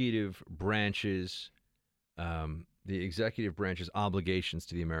executive branch's obligations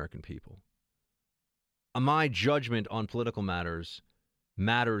to the American people. My judgment on political matters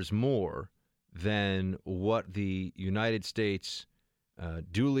more than what the United States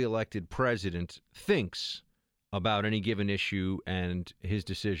duly elected president thinks about any given issue and his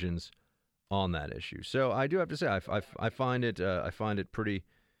decisions on that issue. So I do have to say I find it pretty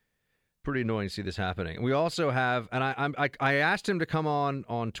annoying to see this happening. We also have, and I asked him to come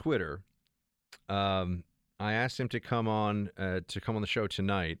on Twitter. I asked him to come on the show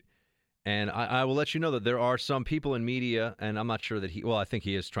tonight. And I will let you know that there are some people in media, and I'm not sure that I think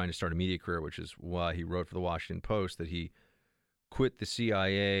he is trying to start a media career, which is why he wrote for the Washington Post that he quit the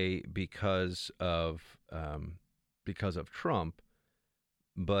CIA because of Trump.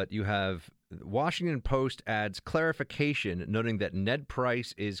 But you have Washington Post adds clarification, noting that Ned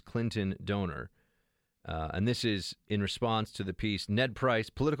Price is Clinton donor. And this is in response to the piece, Ned Price,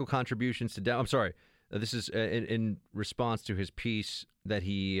 political contributions to this is in response to his piece that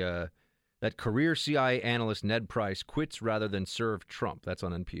that career CIA analyst Ned Price quits rather than serve Trump. That's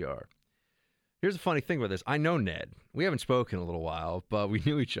on NPR. Here's the funny thing about this. I know Ned. We haven't spoken in a little while, but we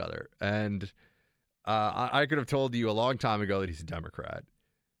knew each other. And I could have told you a long time ago that he's a Democrat.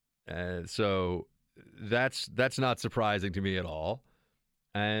 And so that's not surprising to me at all.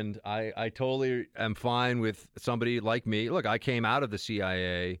 And I totally am fine with somebody like me. Look, I came out of the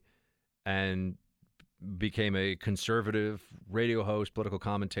CIA and became a conservative radio host, political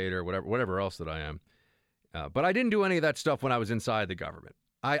commentator, whatever else that I am. But I didn't do any of that stuff when I was inside the government.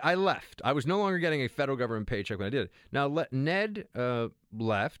 I left. I was no longer getting a federal government paycheck when I did it. Now, Ned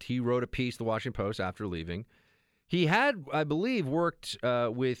left. He wrote a piece, the Washington Post, after leaving. He had, I believe, worked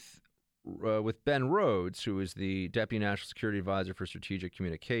with Ben Rhodes, who is the Deputy National Security Advisor for Strategic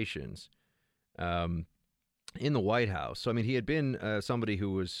Communications, in the White House. So, I mean, he had been somebody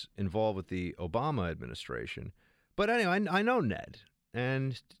who was involved with the Obama administration. But anyway, I know Ned,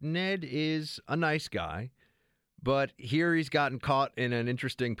 and Ned is a nice guy. But here he's gotten caught in an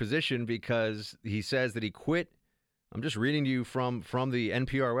interesting position because he says that he quit. I'm just reading to you from the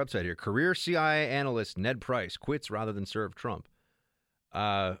NPR website here. Career CIA analyst Ned Price quits rather than serve Trump.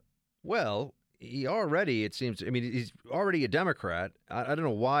 Well, he already, it seems, he's already a Democrat. I don't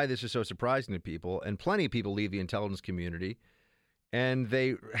know why this is so surprising to people. And plenty of people leave the intelligence community. And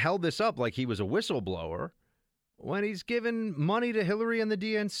they held this up like he was a whistleblower when he's given money to Hillary and the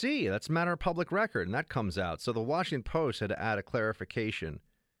DNC. That's a matter of public record, and that comes out. So the Washington Post had to add a clarification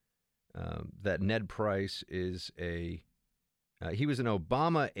that Ned Price is he was an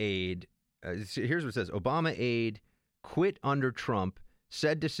Obama aide. Here's what it says. Obama aide quit under Trump.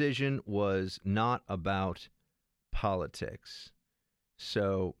 Said decision was not about politics.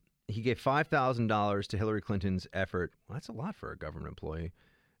 So he gave $5,000 to Hillary Clinton's effort. Well, that's a lot for a government employee.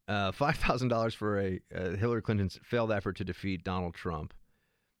 $5,000 for a Hillary Clinton's failed effort to defeat Donald Trump.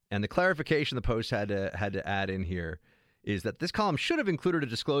 And the clarification the Post had to add in here is that this column should have included a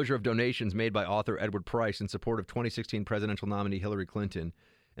disclosure of donations made by author Edward Price in support of 2016 presidential nominee Hillary Clinton.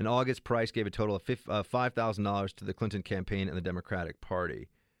 In August, Price gave a total of $5,000 to the Clinton campaign and the Democratic Party.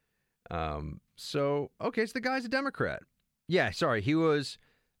 So the guy's a Democrat. Yeah, sorry, he was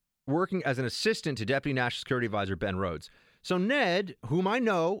working as an assistant to Deputy National Security Advisor Ben Rhodes. So Ned, whom I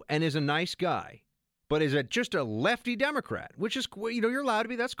know and is a nice guy, but is just a lefty Democrat, which is, you're allowed to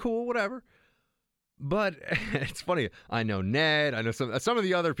be. That's cool, whatever. But it's funny. I know Ned. I know some of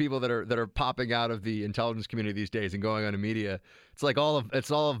the other people that are popping out of the intelligence community these days and going on to media. It's like all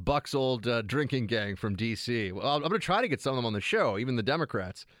of Buck's old drinking gang from D.C. Well, I'm going to try to get some of them on the show, even the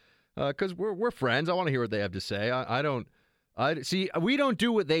Democrats, because we're friends. I want to hear what they have to say. We don't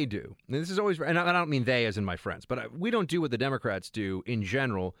do what they do. And this is always, and I don't mean they as in my friends, but we don't do what the Democrats do in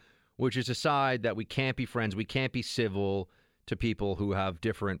general, which is decide that we can't be friends, we can't be civil to people who have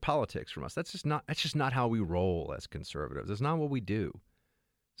different politics from us. That's just not how we roll as conservatives. That's not what we do.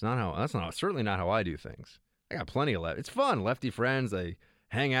 Certainly not how I do things. I got plenty of it's fun. Lefty friends, they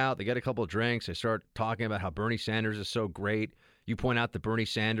hang out, they get a couple of drinks, they start talking about how Bernie Sanders is so great. You point out that Bernie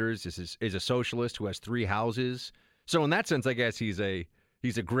Sanders is a socialist who has 3 houses. So in that sense, I guess he's a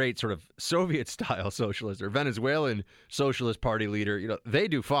great sort of Soviet-style socialist or Venezuelan socialist party leader. They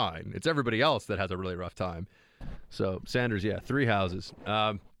do fine. It's everybody else that has a really rough time. So Sanders, 3 houses.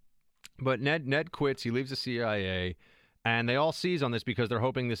 But Ned quits. He leaves the CIA, and they all seize on this because they're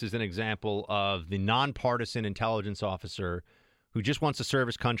hoping this is an example of the nonpartisan intelligence officer who just wants to serve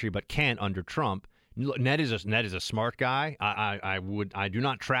his country but can't under Trump. Ned is a smart guy. I do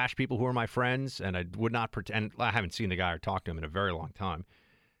not trash people who are my friends, and I would not pretend. I haven't seen the guy or talked to him in a very long time.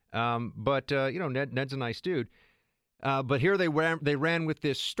 But Ned's a nice dude. But here they ran with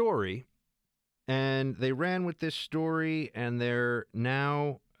this story. And they're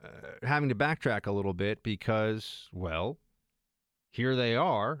now having to backtrack a little bit because, well, here they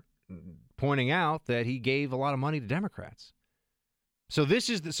are pointing out that he gave a lot of money to Democrats. So this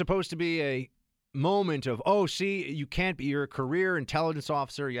is supposed to be a moment of, you can't be, you're a career intelligence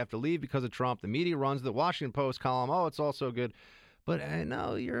officer, you have to leave because of Trump. The media runs the Washington Post column, it's all so good. But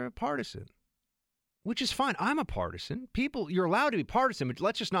no, you're a partisan. Which is fine. I'm a partisan. You're allowed to be partisan, but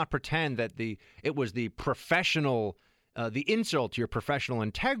let's just not pretend that it was the professional, the insult to your professional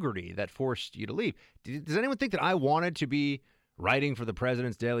integrity that forced you to leave. Does anyone think that I wanted to be writing for the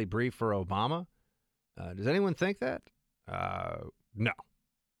President's Daily Brief for Obama? Does anyone think that? No.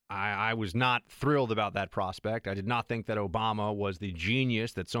 I was not thrilled about that prospect. I did not think that Obama was the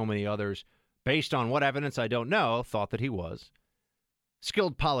genius that so many others, based on what evidence I don't know, thought that he was.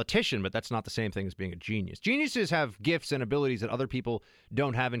 Skilled politician, but that's not the same thing as being a genius. Geniuses have gifts and abilities that other people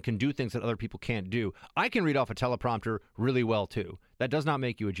don't have and can do things that other people can't do. I can read off a teleprompter really well, too. That does not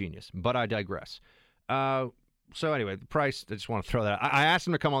make you a genius, but I digress. So anyway, Price, I just want to throw that out. I asked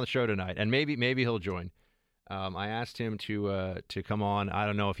him to come on the show tonight, and maybe he'll join. I asked him to come on. I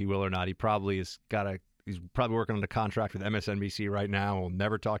don't know if he will or not. He's probably working on a contract with MSNBC right now. Will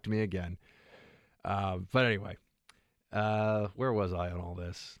never talk to me again. But anyway. Where was I on all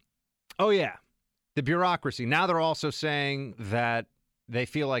this? Oh, yeah. The bureaucracy. Now they're also saying that they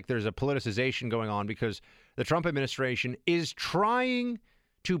feel like there's a politicization going on because the Trump administration is trying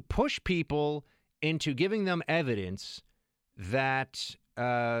to push people into giving them evidence that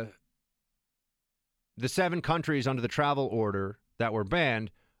the 7 countries under the travel order that were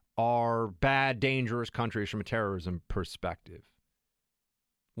banned are bad, dangerous countries from a terrorism perspective.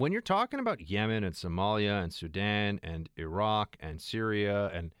 When you're talking about Yemen and Somalia and Sudan and Iraq and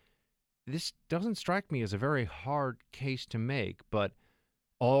Syria, and this doesn't strike me as a very hard case to make, but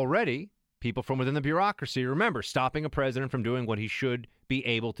already people from within the bureaucracy, remember, stopping a president from doing what he should be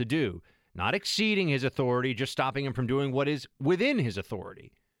able to do, not exceeding his authority, just stopping him from doing what is within his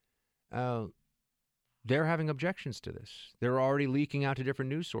authority. They're having objections to this. They're already leaking out to different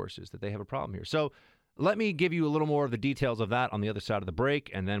news sources that they have a problem here. So let me give you a little more of the details of that on the other side of the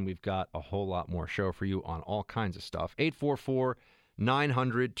break, and then we've got a whole lot more show for you on all kinds of stuff.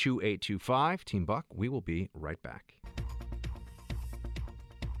 844-900-2825. Team Buck, we will be right back.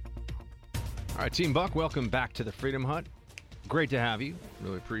 All right, Team Buck, welcome back to the Freedom Hut. Great to have you.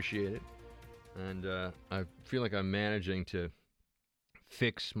 Really appreciate it. And I feel like I'm managing to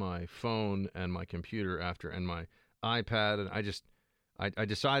fix my phone and my computer and my iPad, and I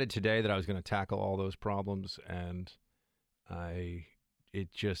decided today that I was going to tackle all those problems, and I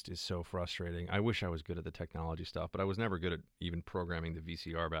it just is so frustrating. I wish I was good at the technology stuff, but I was never good at even programming the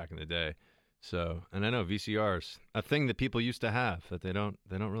VCR back in the day. So, and I know VCRs, a thing that people used to have that they don't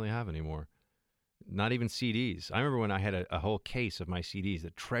really have anymore. Not even CDs. I remember when I had a whole case of my CDs,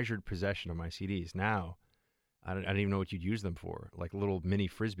 the treasured possession of my CDs. Now, I don't even know what you'd use them for, like little mini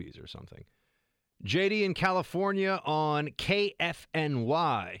Frisbees or something. JD in California on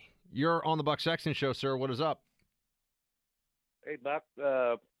KFNY. You're on the Buck Sexton Show, sir. What is up? Hey, Buck.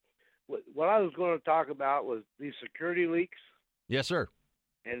 What I was going to talk about was these security leaks. Yes, sir.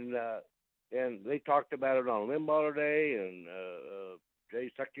 And they talked about it on Limbaugh today and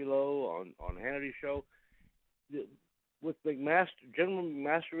Jay Sekulow on Hannity's show. With General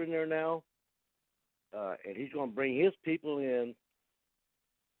McMaster in there now, and he's going to bring his people in.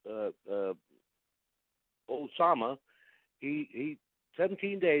 Osama, he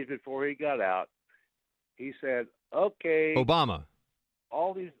 17 days before he got out, he said, "Okay, Obama,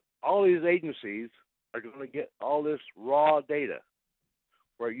 all these agencies are going to get all this raw data,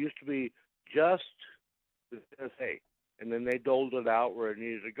 where it used to be just the NSA, and then they doled it out where it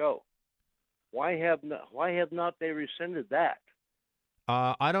needed to go. Why have not they rescinded that?"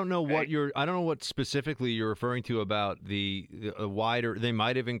 I don't know what I don't know what specifically you're referring to about the wider. They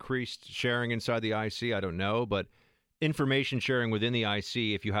might have increased sharing inside the IC. I don't know, but information sharing within the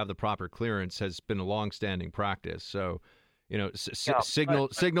IC, if you have the proper clearance, has been a long-standing practice. So,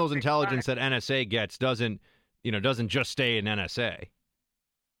 signals intelligence that NSA gets doesn't just stay in NSA.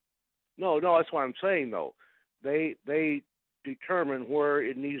 No, that's what I'm saying though. They determine where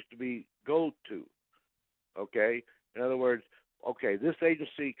it needs to be go to. Okay, in other words. Okay, this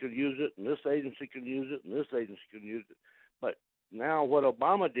agency could use it, and this agency can use it, and this agency can use it. But now what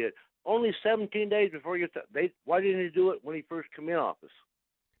Obama did, only 17 days before why didn't he do it when he first came in office?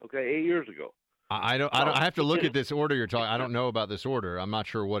 Okay, 8 years ago. I have to look at this order you're talking. I don't know about this order. I'm not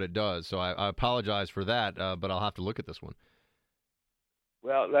sure what it does, so I apologize for that. But I'll have to look at this one.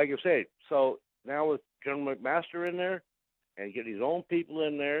 Well, like I said, so now with General McMaster in there, and get his own people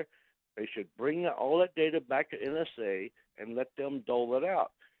in there, they should bring all that data back to NSA and let them dole it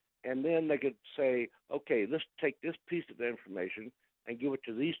out. And then they could say, okay, let's take this piece of information and give it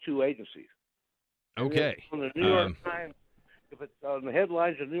to these two agencies. Okay. On the New York Times, if it's on the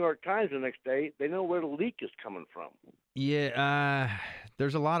headlines of the New York Times the next day, they know where the leak is coming from. Yeah,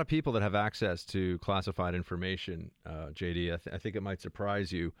 there's a lot of people that have access to classified information, JD. I think it might surprise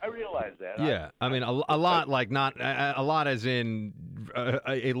you. I realize that. Yeah, I mean, a lot, like not a lot as in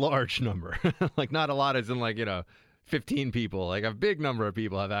a large number. Like not a lot as in 15 people. Like a big number of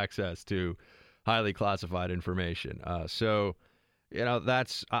people have access to highly classified information. So,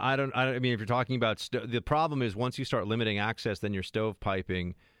 that's I mean, if you're talking about the problem is once you start limiting access, then you're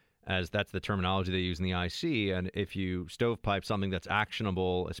stovepiping. As that's the terminology they use in the IC. And if you stovepipe something that's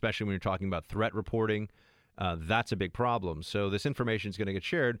actionable, especially when you're talking about threat reporting, that's a big problem. So this information is going to get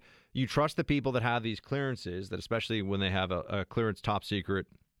shared. You trust the people that have these clearances, that especially when they have a clearance top secret,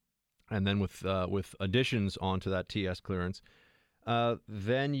 and then with additions onto that TS clearance,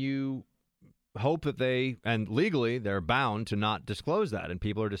 then you hope that and legally they're bound to not disclose that, and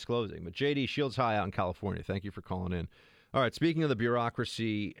people are disclosing. But JD, Shields High out in California, thank you for calling in. All right, speaking of the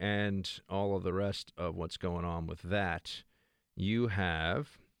bureaucracy and all of the rest of what's going on with that, you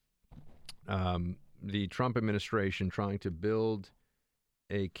have the Trump administration trying to build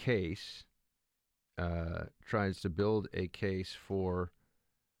a case, for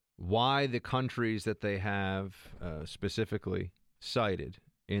why the countries that they have specifically cited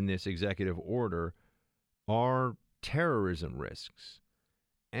in this executive order are terrorism risks.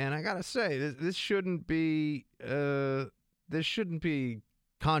 And I got to say, this shouldn't be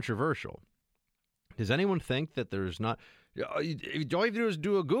controversial. Does anyone think that there's not? All you have to do is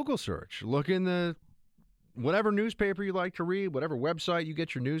do a Google search. Look in the whatever newspaper you like to read, whatever website you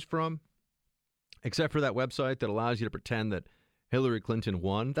get your news from, except for that website that allows you to pretend that Hillary Clinton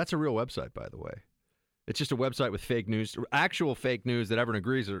won. That's a real website, by the way. It's just a website with fake news, actual fake news that everyone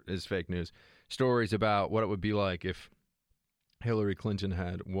agrees is fake news. Stories about what it would be like if Hillary Clinton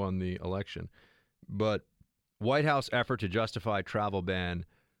had won the election. But White House effort to justify travel ban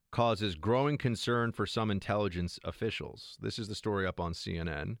causes growing concern for some intelligence officials. This is the story up on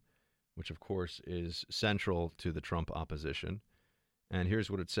CNN, which of course is central to the Trump opposition. And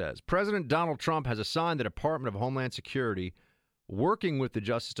here's what it says. President Donald Trump has assigned the Department of Homeland Security working with the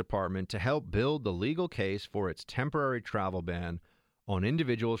Justice Department to help build the legal case for its temporary travel ban on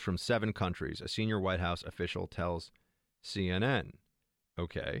individuals from 7 countries, a senior White House official tells CNN.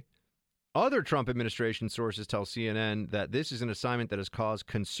 Okay. Other Trump administration sources tell CNN that this is an assignment that has caused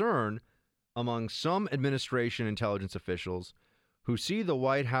concern among some administration intelligence officials who see the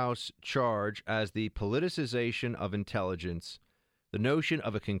White House charge as the politicization of intelligence, the notion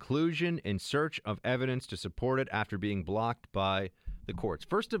of a conclusion in search of evidence to support it after being blocked by the courts.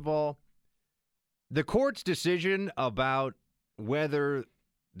 First of all, the court's decision about whether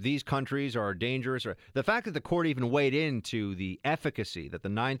these countries are dangerous, or the fact that the court even weighed into the efficacy, that the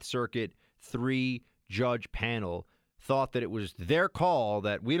Ninth Circuit 3-judge panel thought that it was their call,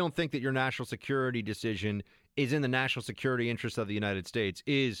 that we don't think that your national security decision is in the national security interest of the United States,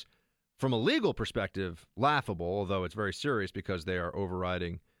 is, from a legal perspective, laughable, although it's very serious because they are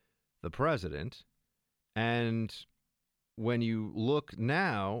overriding the president. And when you look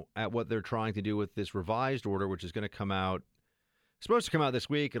now at what they're trying to do with this revised order, which is going to come out, supposed to come out this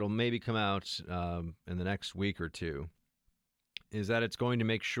week, it'll maybe come out in the next week or two, is that it's going to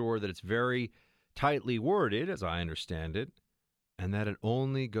make sure that it's very tightly worded, as I understand it, and that it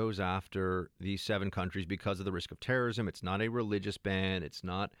only goes after these 7 countries because of the risk of terrorism. It's not a religious ban. It's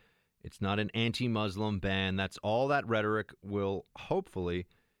not an anti-Muslim ban. That's all. That rhetoric will hopefully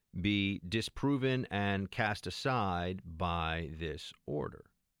be disproven and cast aside by this order.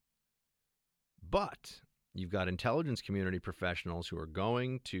 But you've got intelligence community professionals who are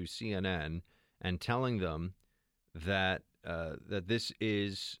going to CNN and telling them that that this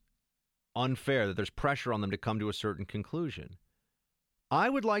is unfair, that there's pressure on them to come to a certain conclusion. I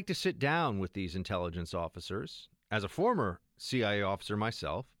would like to sit down with these intelligence officers. As a former CIA officer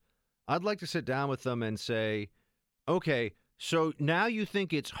myself, I'd like to sit down with them and say, okay, so now you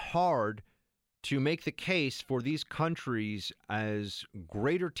think it's hard to make the case for these countries as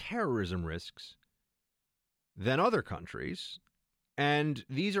greater terrorism risks than other countries, and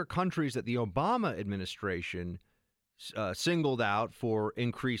these are countries that the Obama administration singled out for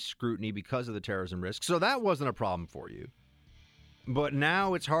increased scrutiny because of the terrorism risk. So that wasn't a problem for you. But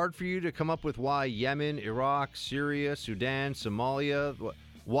now it's hard for you to come up with why Yemen, Iraq, Syria, Sudan, Somalia,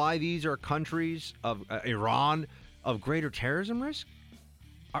 why these are countries of Iran of greater terrorism risk?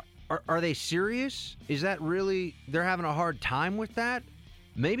 Are they serious? Is that really, they're having a hard time with that?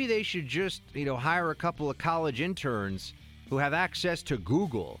 Maybe they should just, hire a couple of college interns who have access to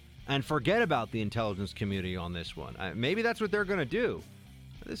Google and forget about the intelligence community on this one. Maybe that's what they're going to do.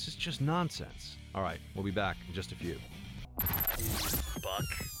 This is just nonsense. All right, we'll be back in just a few. Buck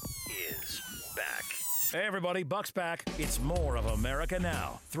is back. Hey, everybody, Buck's back. It's more of America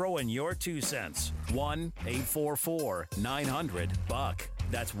Now. Throw in your 2 cents. 1-844-900-BUCK.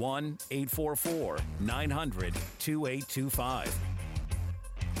 That's 1-844-900-2825.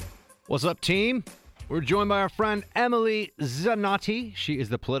 What's up, team? We're joined by our friend Emily Zanotti. She is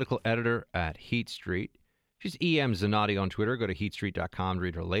the political editor at Heat Street. She's EM Zanotti on Twitter. Go to heatstreet.com to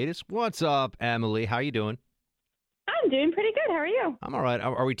read her latest. What's up, Emily? How you doing? I'm doing pretty good. How are you? I'm all right.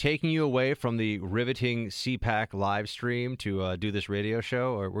 Are we taking you away from the riveting CPAC live stream to do this radio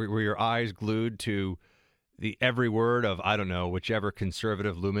show? Or were your eyes glued to the every word of, I don't know, whichever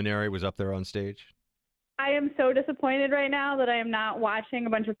conservative luminary was up there on stage? I am so disappointed right now that I am not watching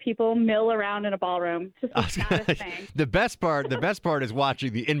a bunch of people mill around in a ballroom. Just not a thing. The best part is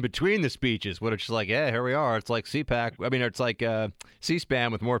watching the in between the speeches when it's just like, yeah, here we are. It's like CPAC. I mean, it's like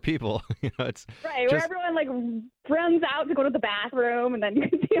C-SPAN with more people. It's right, where everyone runs out to go to the bathroom and then you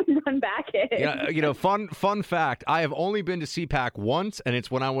can see them run back in. Fun fact. I have only been to CPAC once, and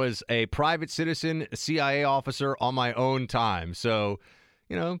it's when I was a private citizen CIA officer on my own time. So,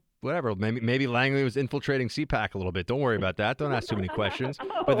 whatever. Maybe Langley was infiltrating CPAC a little bit. Don't worry about that. Don't ask too many questions.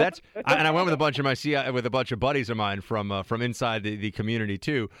 But and I went with a bunch of with a bunch of buddies of mine from inside the community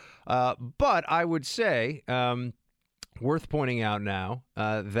too. But I would say, worth pointing out now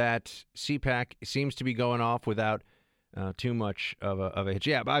that CPAC seems to be going off without too much of a hitch.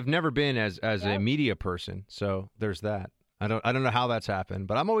 Yeah, but I've never been as a media person, so there's that. I don't know how that's happened,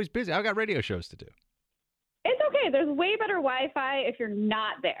 but I'm always busy. I've got radio shows to do. It's okay. There's way better Wi-Fi if you're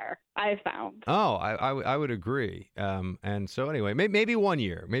not there, I've found. Oh, I would agree. And so anyway, maybe 1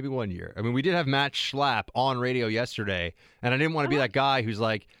 year. Maybe 1 year. I mean, we did have Matt Schlapp on radio yesterday, and I didn't want to be that guy who's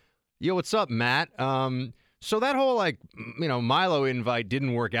like, yo, what's up, Matt? So that whole, Milo invite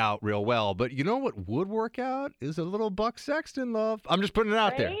didn't work out real well. But you know what would work out is a little Buck Sexton love. I'm just putting it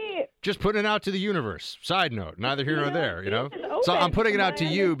out there. Just putting it out to the universe. Side note, neither here nor there, So I'm putting it out to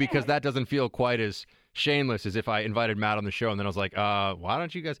you because that doesn't feel quite as shameless as if I invited Matt on the show and then I was like, why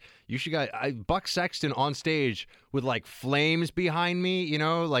don't you guys, Buck Sexton on stage with flames behind me,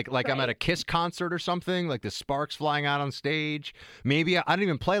 like I'm at a Kiss concert or something, like the sparks flying out on stage. Maybe I don't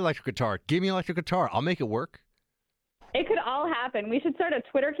even play electric guitar. Give me electric guitar. I'll make it work. It could all happen. We should start a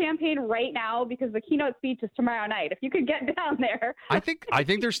Twitter campaign right now because the keynote speech is tomorrow night. If you could get down there. I think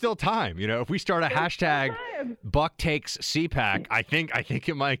there's still time. If we start a hashtag, Buck takes CPAC, I think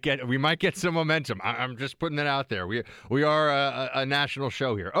we might get some momentum. I'm just putting it out there. We are a national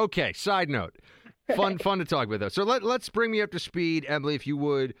show here. Okay. Side note, fun to talk about though. So let's bring me up to speed, Emily, if you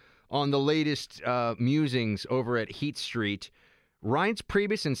would, on the latest musings over at Heat Street. Reince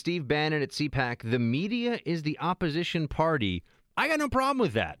Priebus and Steve Bannon at CPAC. The media is the opposition party. I got no problem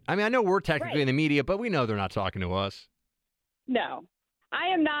with that. I mean, I know we're technically in the media, but we know they're not talking to us. No, I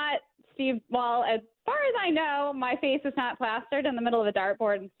am not, Steve. Well, as far as I know, my face is not plastered in the middle of a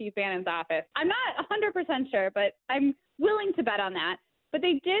dartboard in Steve Bannon's office. I'm not 100% sure, but I'm willing to bet on that. But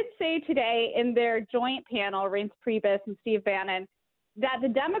they did say today in their joint panel, Reince Priebus and Steve Bannon, that the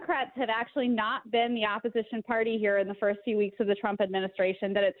Democrats have actually not been the opposition party here in the first few weeks of the Trump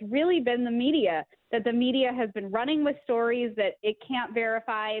administration, that it's really been the media, that the media has been running with stories that it can't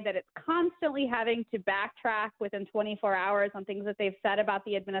verify, that it's constantly having to backtrack within 24 hours on things that they've said about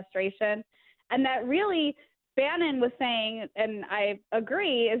the administration. And that really Bannon was saying, and I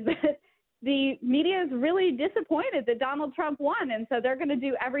agree, is that the media is really disappointed that Donald Trump won. And so they're going to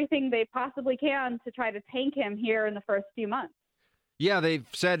do everything they possibly can to try to tank him here in the first few months. Yeah, they've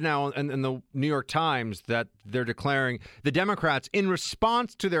said now in the New York Times that they're declaring, the Democrats, in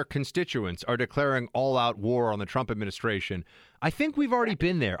response to their constituents, are declaring all-out war on the Trump administration. I think we've already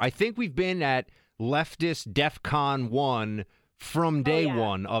been there. I think we've been at leftist DEFCON 1 from day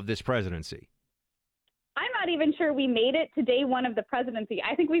one of this presidency. I'm not even sure we made it to day one of the presidency.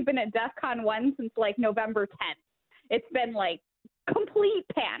 I think we've been at DEFCON 1 since like November 10th. It's been like complete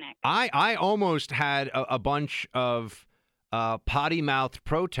panic. I almost had a bunch of potty-mouthed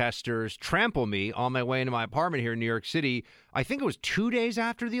protesters trample me on my way into my apartment here in New York City. I think it was 2 days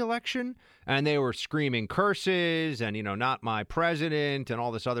after the election, and they were screaming curses and, not my president and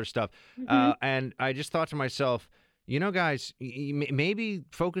all this other stuff. And I just thought to myself, guys, maybe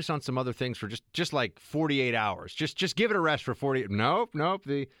focus on some other things for just like 48 hours. Just give it a rest for 48. Nope.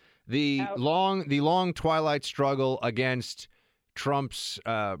 The long twilight struggle against Trump's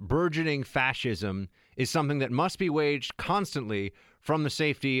burgeoning fascism is something that must be waged constantly from the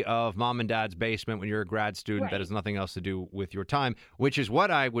safety of mom and dad's basement when you're a grad student that has nothing else to do with your time, which is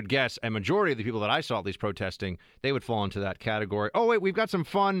what I would guess a majority of the people that I saw at least protesting, they would fall into that category. Oh, wait, we've got some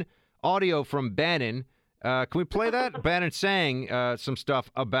fun audio from Bannon. Can we play that? Bannon saying some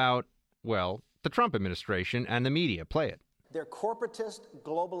stuff about, the Trump administration and the media. Play it. They're corporatist,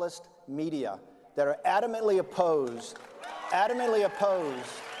 globalist media that are adamantly opposed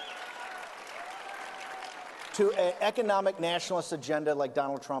to an economic nationalist agenda like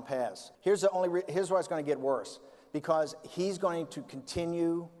Donald Trump has. Here's why it's going to get worse, because he's going to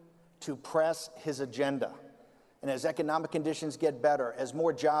continue to press his agenda. And as economic conditions get better, as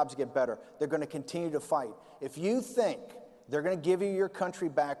more jobs get better, they're going to continue to fight. If you think they're going to give you your country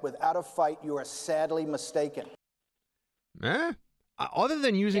back without a fight, you are sadly mistaken. Other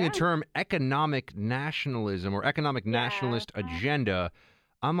than using the term economic nationalism or economic nationalist agenda,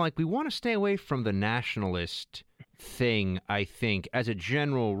 I'm like, we want to stay away from the nationalist thing, I think, as a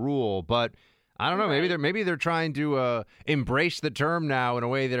general rule. But I don't know. Maybe they're trying to embrace the term now in a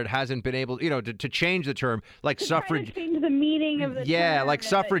way that it hasn't been able, to change the term, like suffrage. Change the meaning of the term, like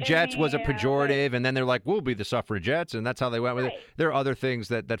suffragettes was a pejorative, and then they're like, we'll be the suffragettes, and that's how they went with it. There are other things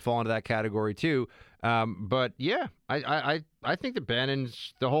that fall into that category too. But yeah, I think that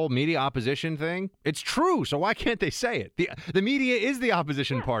Bannon's the whole media opposition thing, it's true. So why can't they say it? The media is the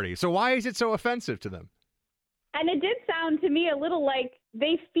opposition party. So why is it so offensive to them? And it did sound to me a little like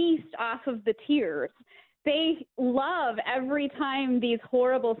they feast off of the tears. They love every time these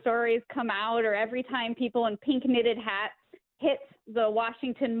horrible stories come out, or every time people in pink knitted hats hit the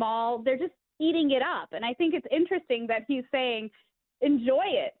Washington Mall. They're just eating it up. And I think it's interesting that he's saying, enjoy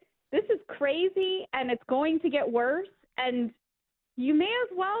it. This is crazy, and it's going to get worse, and you may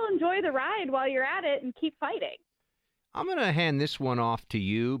as well enjoy the ride while you're at it and keep fighting. I'm going to hand this one off to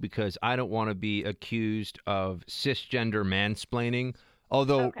you because I don't want to be accused of cisgender mansplaining.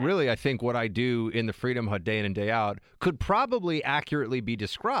 Although, really, I think what I do in the Freedom Hut day in and day out could probably accurately be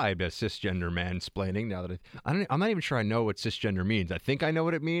described as cisgender mansplaining. Now that I'm not even sure I know what cisgender means. I think I know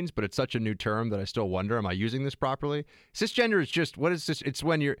what it means, but it's such a new term that I still wonder, am I using this properly? Cisgender is just, what is this? It's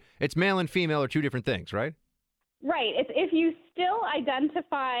when it's male and female are two different things, right? Right. It's if you still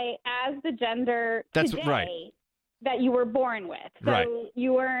identify as the gender today that you were born with. So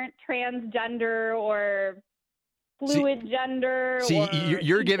you weren't transgender or fluid gender. See,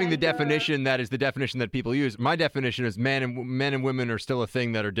 you're giving the definition that is the definition that people use. My definition is men and women are still a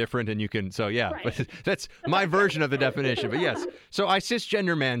thing that are different, and you can. So but that's my version of the definition. But yes, so I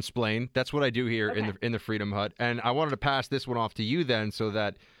cisgender mansplain. That's what I do here in the Freedom Hut, and I wanted to pass this one off to you then, so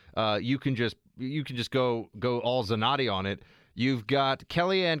that you can just go all Zanotti on it. You've got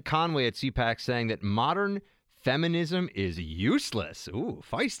Kellyanne Conway at CPAC saying that modern feminism is useless. Ooh,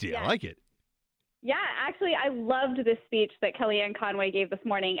 feisty. Yeah. I like it. Yeah, actually, I loved this speech that Kellyanne Conway gave this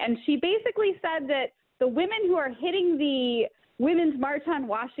morning. And she basically said that the women who are hitting the Women's March on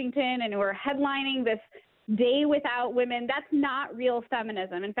Washington and who are headlining this Day Without Women, that's not real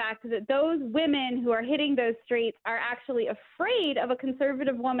feminism. In fact, that those women who are hitting those streets are actually afraid of a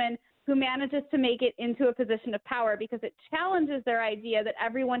conservative woman who manages to make it into a position of power because it challenges their idea that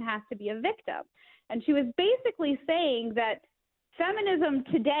everyone has to be a victim. And she was basically saying that feminism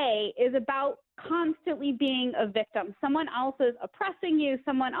today is about constantly being a victim. Someone else is oppressing you,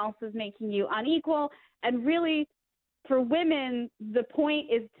 someone else is making you unequal, and really for women, the point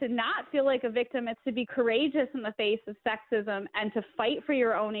is to not feel like a victim. It's to be courageous in the face of sexism and to fight for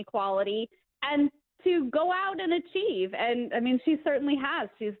your own equality and to go out and achieve. And I mean, she certainly has.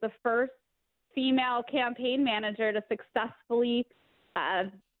 She's the first female campaign manager to successfully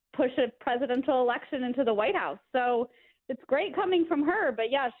push a presidential election into the White House. So it's great coming from her. But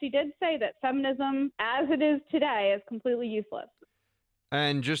yeah, she did say that feminism as it is today is completely useless.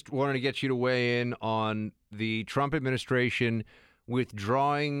 And just wanted to get you to weigh in on the Trump administration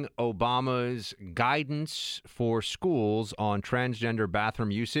withdrawing Obama's guidance for schools on transgender bathroom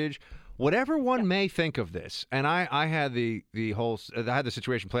usage. Whatever one may think of this, and I had the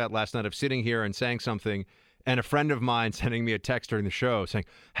situation play out last night of sitting here and saying something, and a friend of mine sending me a text during the show saying,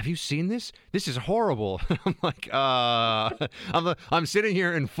 "Have you seen this? This is horrible." I'm like, I'm sitting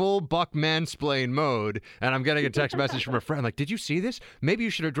here in full Buck mansplain mode, and I'm getting a text message from a friend like, "Did you see this? Maybe you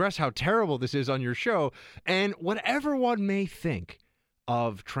should address how terrible this is on your show." And whatever one may think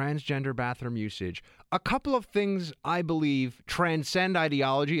of transgender bathroom usage, a couple of things I believe transcend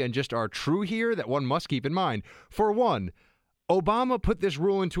ideology and just are true here that one must keep in mind. For one, Obama put this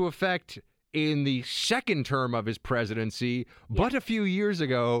rule into effect in the second term of his presidency, but a few years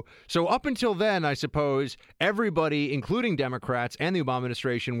ago. So up until then, I suppose, everybody, including Democrats and the Obama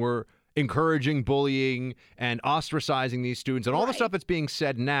administration, were encouraging bullying and ostracizing these students and all the stuff that's being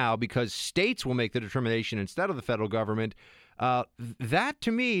said now because states will make the determination instead of the federal government. That,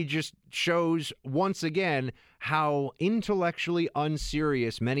 to me, just shows once again how intellectually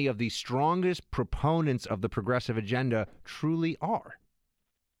unserious many of the strongest proponents of the progressive agenda truly are.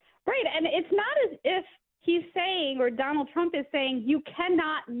 Right, and it's not as if he's saying, or Donald Trump is saying, you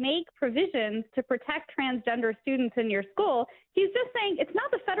cannot make provisions to protect transgender students in your school. He's just saying it's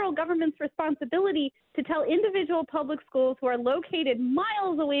not the federal government's responsibility to tell individual public schools who are located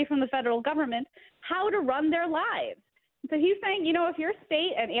miles away from the federal government how to run their lives. So he's saying, you know, if your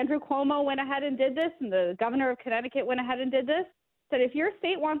state, and Andrew Cuomo went ahead and did this, and the governor of Connecticut went ahead and did this, that if your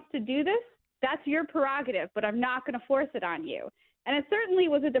state wants to do this, that's your prerogative, but I'm not going to force it on you. And it certainly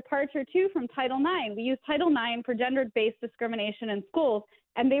was a departure, too, from Title IX. We use Title IX for gender-based discrimination in schools,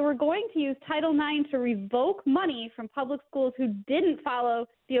 and they were going to use Title IX to revoke money from public schools who didn't follow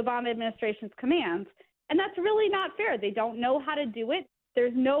the Obama administration's commands. And that's really not fair. They don't know how to do it.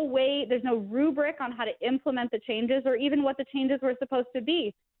 There's no way, there's no rubric on how to implement the changes or even what the changes were supposed to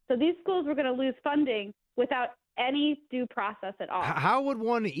be. So these schools were going to lose funding without any due process at all. How would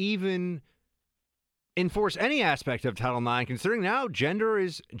one even enforce any aspect of Title IX, considering now gender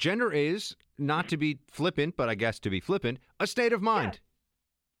is, not to be flippant, but I guess to be flippant, a state of mind? Yeah.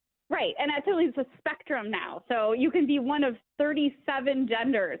 Right, and actually it's a spectrum now. So you can be one of 37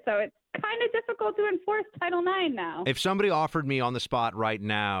 genders. So it's kind of difficult to enforce Title IX now. If somebody offered me on the spot right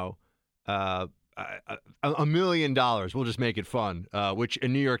now $1 million, we'll just make it fun, which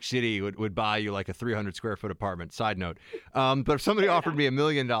in New York City would buy you like a 300 square foot apartment, side note. But if somebody offered me $1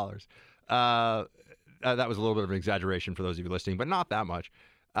 million, that was a little bit of an exaggeration for those of you listening, but not that much.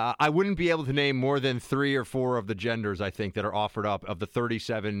 I wouldn't be able to name more than 3 or 4 of the genders, I think, that are offered up of the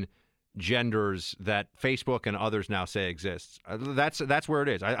 37 genders that Facebook and others now say exists. That's where it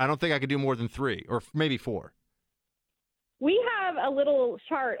is. I don't think I could do more than 3 or maybe 4. We have a little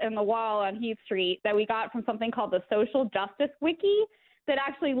chart in the wall on Heath Street that we got from something called the Social Justice Wiki that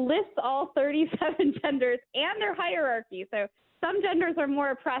actually lists all 37 genders and their hierarchy. So some genders are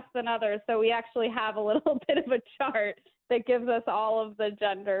more oppressed than others, so we actually have a little bit of a chart that gives us all of the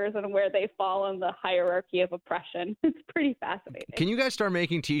genders and where they fall in the hierarchy of oppression. It's pretty fascinating. Can you guys start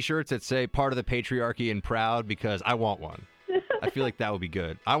making T-shirts that say part of the patriarchy and proud? Because I want one. I feel like that would be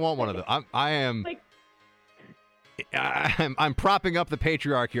good. I want one of them. I'm propping up the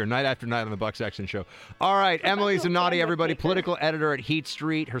patriarchy here night after night on the Buck Sexton Show. All right, Emily Zanotti, everybody, political editor at Heat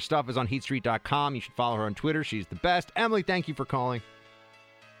Street. Her stuff is on heatstreet.com. You should follow her on Twitter. She's the best. Emily, thank you for calling.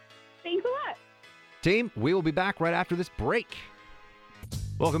 Thanks a lot. Team, we will be back right after this break.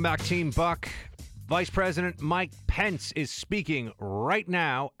 Welcome back, Team Buck. Vice President Mike Pence is speaking right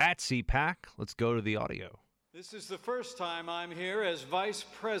now at CPAC. Let's go to the audio. This is the first time I'm here as Vice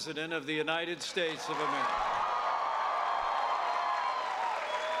President of the United States of America.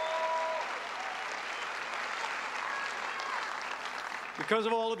 Because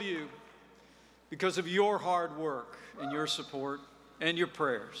of all of you, because of your hard work and your support and your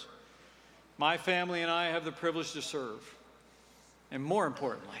prayers, my family and I have the privilege to serve. And more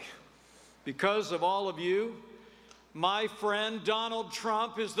importantly, because of all of you, my friend Donald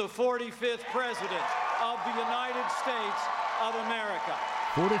Trump is the 45th President of the United States of America.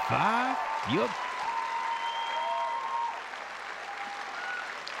 45? Yup.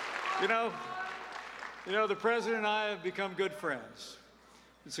 You know, the President and I have become good friends.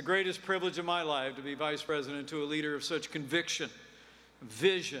 It's the greatest privilege of my life to be Vice President to a leader of such conviction,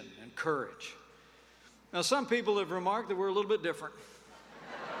 vision, and courage. Now, some people have remarked that we're a little bit different.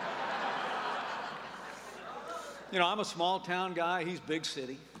 You know, I'm a small-town guy. He's big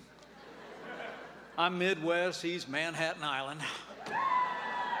city. I'm Midwest. He's Manhattan Island.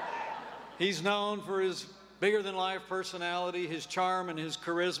 He's known for his bigger-than-life personality, his charm, and his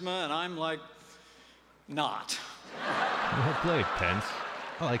charisma, and I'm like, not. Well played, Pence.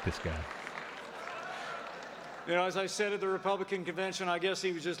 I like this guy. You know, as I said at the Republican convention, I guess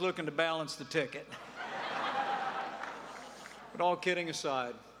he was just looking to balance the ticket. But all kidding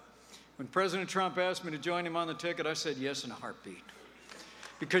aside, when President Trump asked me to join him on the ticket, I said yes in a heartbeat.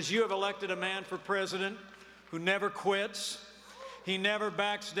 Because you have elected a man for president who never quits. He never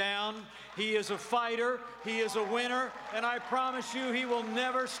backs down. He is a fighter. He is a winner. And I promise you, he will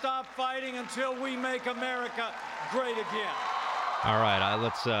never stop fighting until we make America great again. All right,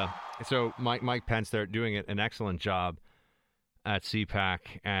 let's. So Mike Pence, they're doing an excellent job at CPAC,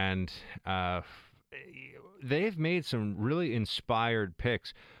 and they've made some really inspired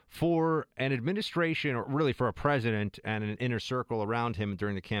picks for an administration, or really for a president and an inner circle around him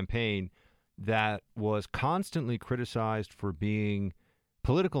during the campaign that was constantly criticized for being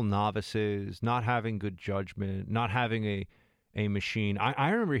political novices, not having good judgment, not having a machine.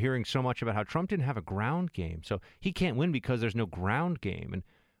 I remember hearing so much about how Trump didn't have a ground game, so he can't win because there's no ground game. And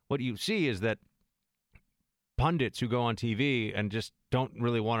what you see is that pundits who go on TV and just don't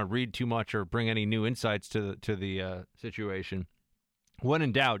really want to read too much or bring any new insights to the situation, when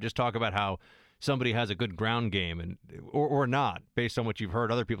in doubt, just talk about how somebody has a good ground game, and or not, based on what you've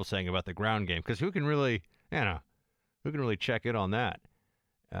heard other people saying about the ground game. Because who can really check in on that?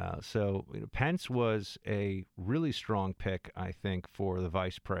 So Pence was a really strong pick, I think, for the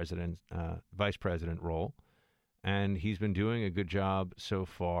vice president role, and he's been doing a good job so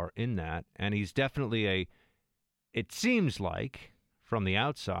far in that. And he's definitely it seems like from the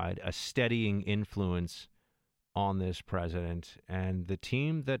outside, a steadying influence on this president and the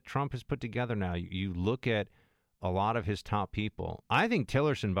team that Trump has put together now. You look at a lot of his top people. I think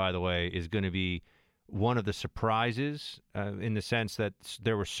Tillerson, by the way, is going to be one of the surprises in the sense that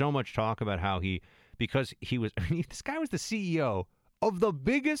there was so much talk about how this guy was the CEO of the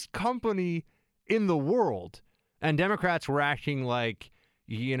biggest company in the world, and Democrats were acting like,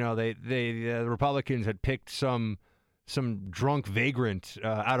 the Republicans had picked some drunk vagrant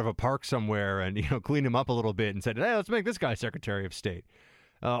out of a park somewhere and cleaned him up a little bit and said, hey, let's make this guy Secretary of State.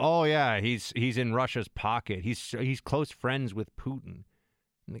 Oh yeah, he's in Russia's pocket. He's close friends with Putin.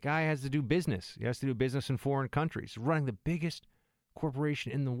 And the guy has to do business. He has to do business in foreign countries. He's running the biggest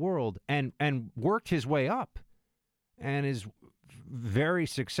corporation in the world and worked his way up and is very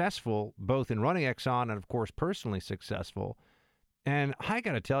successful both in running Exxon and, of course, personally successful. And I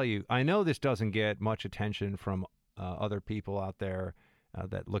got to tell you, I know this doesn't get much attention from other people out there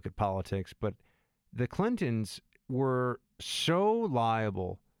that look at politics, but the Clintons were so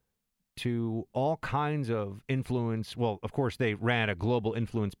liable to all kinds of influence. Well, of course, they ran a global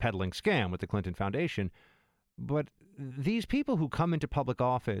influence peddling scam with the Clinton Foundation, but these people who come into public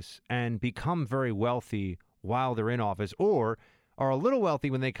office and become very wealthy while they're in office, or are a little wealthy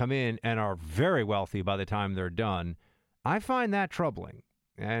when they come in and are very wealthy by the time they're done, I find that troubling.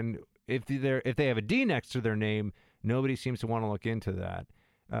 And if they have a D next to their name, nobody seems to want to look into that.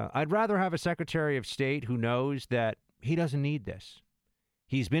 I'd rather have a Secretary of State who knows that he doesn't need this.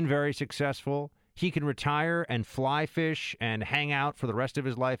 He's been very successful. He can retire and fly fish and hang out for the rest of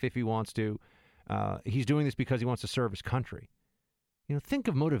his life if he wants to. He's doing this because he wants to serve his country. Think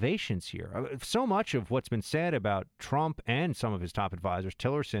of motivations here. So much of what's been said about Trump and some of his top advisors,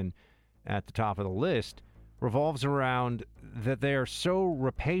 Tillerson at the top of the list, revolves around that they are so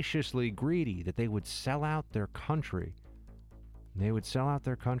rapaciously greedy that they would sell out their country. They would sell out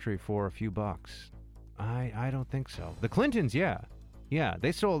their country for a few bucks. I don't think so. The Clintons, yeah. Yeah,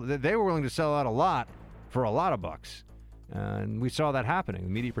 they were willing to sell out a lot for a lot of bucks. And we saw that happening. The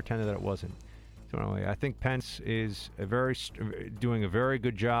media pretended that it wasn't. So anyway, I think Pence is doing a very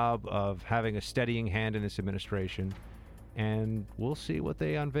good job of having a steadying hand in this administration. And we'll see what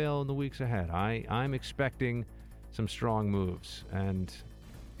they unveil in the weeks ahead. I'm expecting some strong moves. And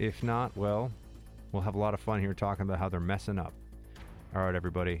if not, well, we'll have a lot of fun here talking about how they're messing up. All right,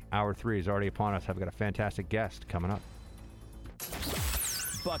 everybody. Hour 3 is already upon us. I've got a fantastic guest coming up.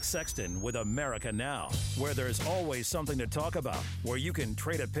 Buck Sexton with America Now, where there's always something to talk about, where you can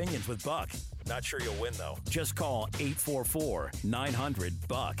trade opinions with Buck. Not sure you'll win, though. Just call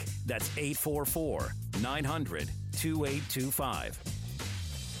 844-900-BUCK. That's 844-900-2825.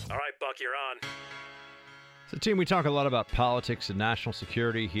 All right, Buck, you're on. So, team, we talk a lot about politics and national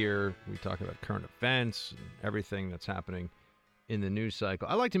security here. We talk about current events and everything that's happening in the news cycle.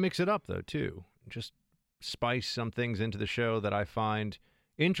 I like to mix it up, though, too. Just spice some things into the show that I find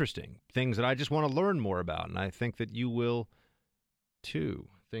interesting, things that I just want to learn more about, and I think that you will, too.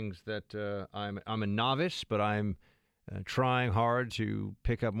 Things that I'm a novice, but I'm trying hard to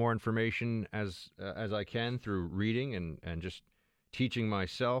pick up more information as I can through reading and just teaching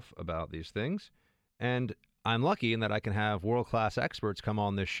myself about these things. And I'm lucky in that I can have world-class experts come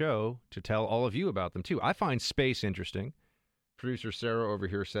on this show to tell all of you about them, too. I find space interesting. Producer Sarah over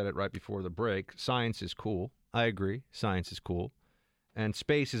here said it right before the break. Science is cool. I agree. Science is cool. And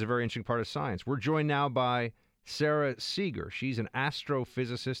space is a very interesting part of science. We're joined now by Sara Seager. She's an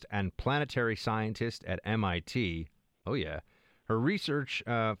astrophysicist and planetary scientist at MIT. Oh, yeah. Her research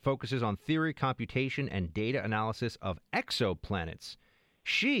focuses on theory, computation, and data analysis of exoplanets.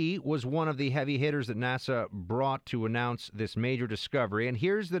 She was one of the heavy hitters that NASA brought to announce this major discovery. And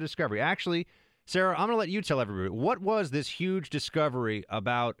here's the discovery. Actually, Sarah, I'm going to let you tell everybody. What was this huge discovery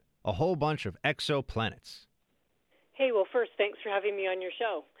about a whole bunch of exoplanets? Hey, well, first, thanks for having me on your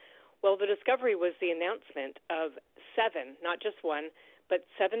show. Well, the discovery was the announcement of 7, not just one, but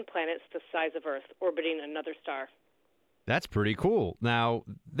 7 planets the size of Earth orbiting another star. That's pretty cool. Now,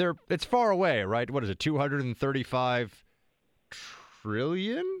 it's far away, right? What is it, 235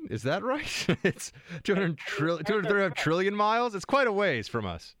 trillion? Is that right? It's 235 trillion miles? It's quite a ways from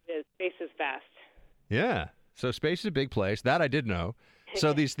us. Space is vast. Yeah. So space is a big place. That I did know.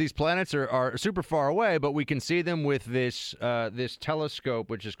 So these planets are super far away, but we can see them with this telescope,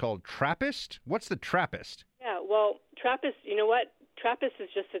 which is called TRAPPIST. What's the TRAPPIST? Yeah, well, TRAPPIST, you know what? TRAPPIST is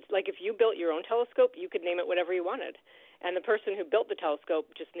just like if you built your own telescope, you could name it whatever you wanted. And the person who built the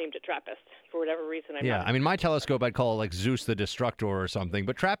telescope just named it TRAPPIST for whatever reason. I mean, my telescope, I'd call it like Zeus the Destructor or something,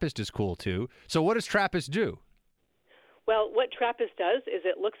 but TRAPPIST is cool too. So what does TRAPPIST do? Well, what TRAPPIST does is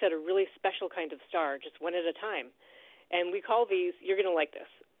it looks at a really special kind of star, just one at a time. And we call these, you're going to like this,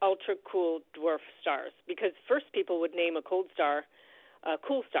 ultra-cool dwarf stars. Because first people would name a cold star a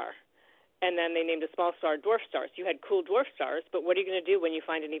cool star. And then they named a small star dwarf star. So you had cool dwarf stars, but what are you going to do when you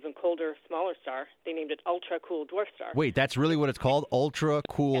find an even colder, smaller star? They named it ultra-cool dwarf star. Wait, that's really what it's called?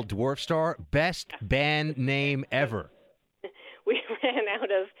 Ultra-cool dwarf star? Best band name ever. We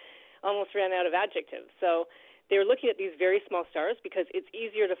almost ran out of adjectives. So they were looking at these very small stars because it's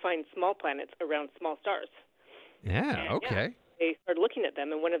easier to find small planets around small stars. Yeah, okay. They started looking at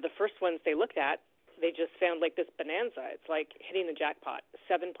them, and one of the first ones they looked at, they just found like this bonanza. It's like hitting the jackpot,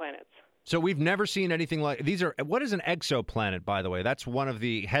 7 planets. So we've never seen anything like these. What is an exoplanet, by the way? That's one of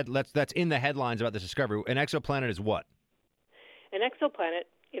the that's in the headlines about this discovery. An exoplanet is what? An exoplanet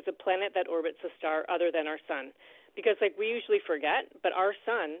is a planet that orbits a star other than our sun. Because like we usually forget, but our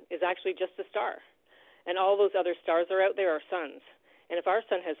sun is actually just a star. And all those other stars are out there are suns. And if our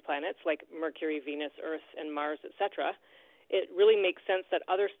sun has planets like Mercury, Venus, Earth, and Mars, etc., it really makes sense that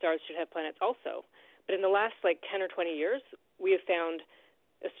other stars should have planets also. But in the last 10 or 20 years, we have found,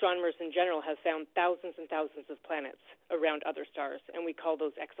 astronomers in general have found thousands and thousands of planets around other stars, and we call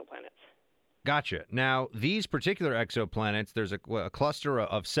those exoplanets. Gotcha. Now, these particular exoplanets, there's a cluster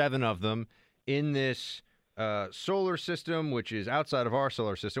of 7 of them in this solar system, which is outside of our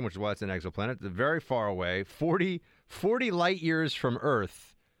solar system, which is why it's an exoplanet. They're very far away, 40 light years from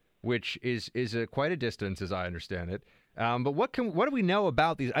Earth, which is quite a distance, as I understand it. But what do we know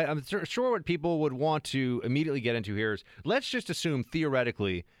about these? I'm sure what people would want to immediately get into here is, let's just assume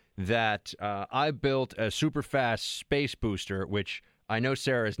theoretically that I built a super fast space booster, which I know,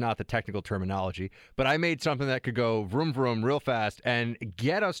 Sarah, is not the technical terminology, but I made something that could go vroom, vroom real fast and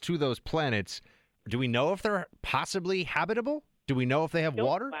get us to those planets. Do we know if they're possibly habitable? Do we know if they have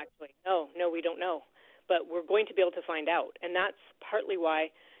water? Actually, no, we don't know. But we're going to be able to find out. And that's partly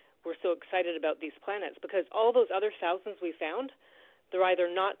why we're so excited about these planets, because all those other thousands we found, they're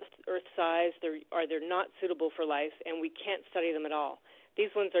either not Earth-sized, or they're not suitable for life, and we can't study them at all. These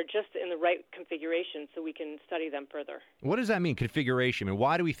ones are just in the right configuration so we can study them further. What does that mean, configuration? I mean,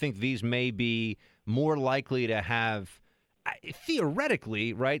 why do we think these may be more likely to have,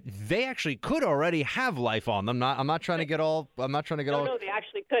 theoretically, right? They actually could already have life on them. I'm not trying to get all. No, they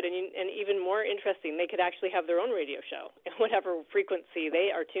actually could, and even more interesting, they could actually have their own radio show, whatever frequency they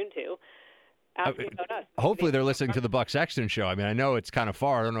are tuned to. Asking about us. Hopefully they're listening to the Buck Sexton Show. I mean, I know it's kind of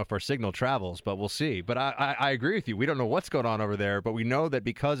far. I don't know if our signal travels, but we'll see. But I agree with you. We don't know what's going on over there, but we know that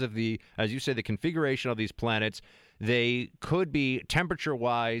because of the, as you say, the configuration of these planets, they could be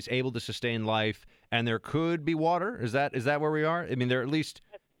temperature-wise able to sustain life, and there could be water. Is that where we are? I mean, they're at least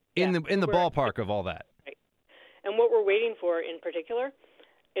in the ballpark of all that. Right. And what we're waiting for in particular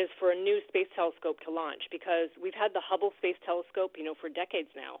is for a new space telescope to launch, because we've had the Hubble Space Telescope, for decades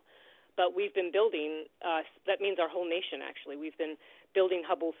now. But we've been building, that means our whole nation, actually. We've been building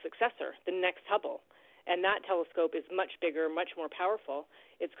Hubble's successor, the next Hubble. And that telescope is much bigger, much more powerful.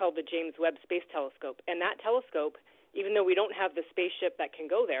 It's called the James Webb Space Telescope. And that telescope, even though we don't have the spaceship that can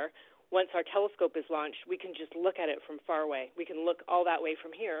go there, once our telescope is launched, we can just look at it from far away. We can look all that way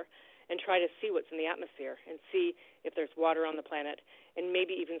from here and try to see what's in the atmosphere and see if there's water on the planet and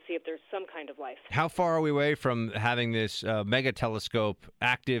maybe even see if there's some kind of life. How far are we away from having this mega telescope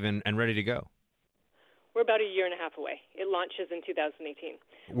active and ready to go? We're about a year and a half away. It launches in 2018.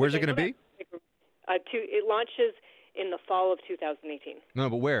 Where's it going to be? It launches in the fall of 2018. No,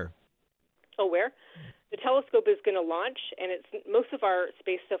 but where? Oh, where? The telescope is going to launch, and it's most of our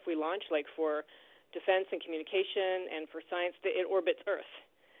space stuff we launch, like for defense and communication and for science, it orbits Earth.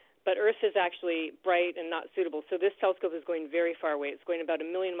 But Earth is actually bright and not suitable. So this telescope is going very far away. It's going about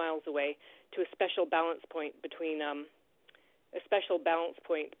 1 million miles away to a special balance point between the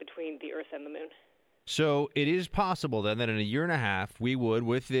Earth and the Moon. So it is possible then that in a year and a half we would,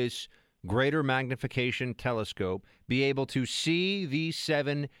 with this greater magnification telescope, be able to see these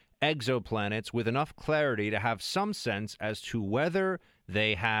 7 exoplanets with enough clarity to have some sense as to whether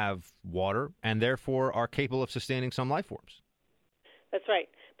they have water and therefore are capable of sustaining some life forms. That's right.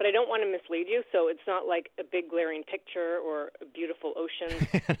 But I don't want to mislead you, so it's not like a big glaring picture or a beautiful ocean.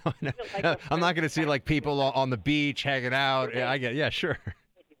 No. I'm not going to see like people on the beach hanging out. Okay. Yeah, sure.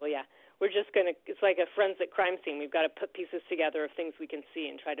 Well, yeah. We're just going to, it's like a forensic crime scene. We've got to put pieces together of things we can see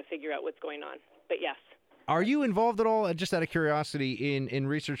and try to figure out what's going on. But yes. Are you involved at all, just out of curiosity, in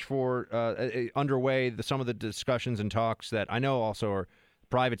research for underway, some of the discussions and talks that I know also are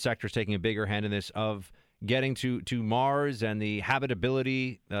private sectors taking a bigger hand in this of getting to Mars and the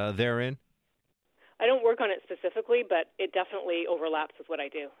habitability therein? I don't work on it specifically, but it definitely overlaps with what I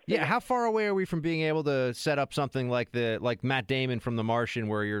do. Yeah, how far away are we from being able to set up something like Matt Damon from The Martian,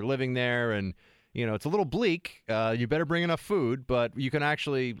 where you're living there and it's a little bleak. You better bring enough food, but you can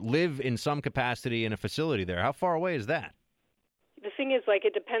actually live in some capacity in a facility there. How far away is that? The thing is,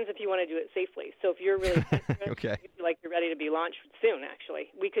 it depends if you want to do it safely. So if you're really okay, you're ready to be launched soon, actually.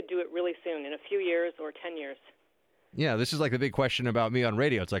 We could do it really soon, in a few years or 10 years. Yeah, this is like the big question about me on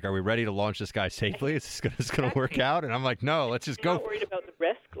radio. It's like, are we ready to launch this guy safely? Is this going to work out? And I'm like, no, let's just go. Not worried about the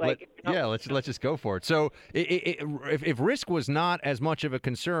risk. Let's just go for it. So if risk was not as much of a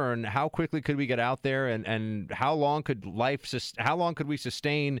concern, how quickly could we get out there, and how long could we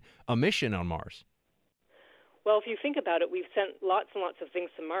sustain a mission on Mars? Well, if you think about it, we've sent lots and lots of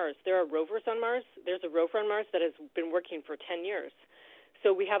things to Mars. There are rovers on Mars. There's a rover on Mars that has been working for 10 years.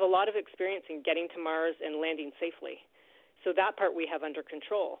 So we have a lot of experience in getting to Mars and landing safely. So that part we have under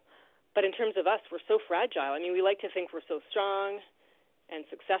control. But in terms of us, we're so fragile. I mean, we like to think we're so strong and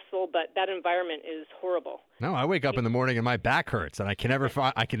successful, but that environment is horrible. No, I wake up in the morning and my back hurts, and I can never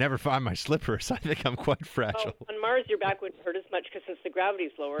find my slippers. I think I'm quite fragile. On Mars, your back wouldn't hurt as much because since the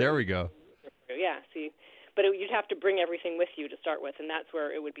gravity's lower. There we go. Yeah, see. But you'd have to bring everything with you to start with, and that's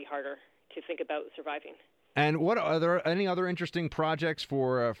where it would be harder to think about surviving. And what are there any other interesting projects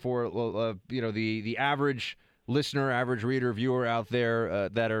for the average listener, average reader, viewer out there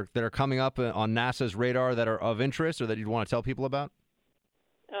that are coming up on NASA's radar that are of interest or that you'd want to tell people about?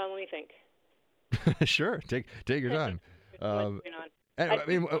 Let me think. Sure, take your time.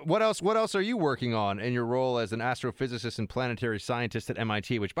 What else are you working on in your role as an astrophysicist and planetary scientist at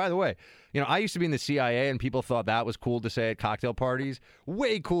MIT? Which, by the way, I used to be in the CIA, and people thought that was cool to say at cocktail parties.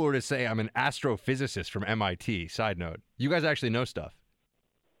 Way cooler to say I'm an astrophysicist from MIT. Side note, you guys actually know stuff.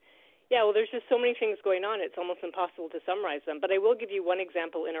 Yeah, well, there's just so many things going on. It's almost impossible to summarize them. But I will give you one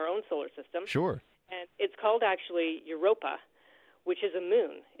example in our own solar system. Sure. And it's called actually Europa, which is a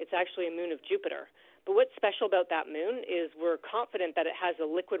moon. It's actually a moon of Jupiter. But what's special about that moon is we're confident that it has a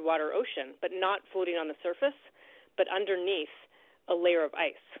liquid water ocean, but not floating on the surface, but underneath a layer of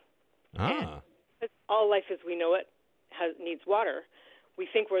ice. Ah. And all life as we know it needs water. We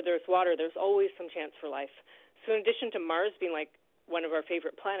think where there's water, there's always some chance for life. So in addition to Mars being like one of our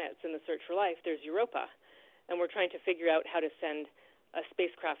favorite planets in the search for life, there's Europa. And we're trying to figure out how to send a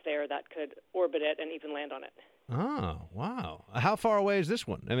spacecraft there that could orbit it and even land on it. Oh, wow. How far away is this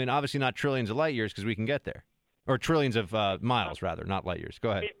one? I mean, obviously not trillions of light years because we can get there. Or trillions of miles, rather, not light years.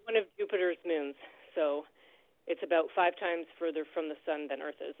 Go ahead. It's one of Jupiter's moons, so it's about 5 times further from the sun than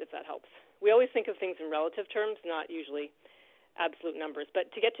Earth is, if that helps. We always think of things in relative terms, not usually absolute numbers.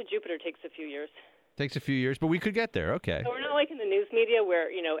 But to get to Jupiter takes a few years. Takes a few years, but we could get there. Okay. So we're not like in the news media where,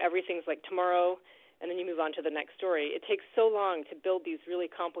 everything's like tomorrow and then you move on to the next story. It takes so long to build these really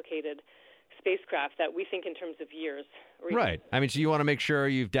complicated spacecraft that we think in terms of years. Right. I mean, so you want to make sure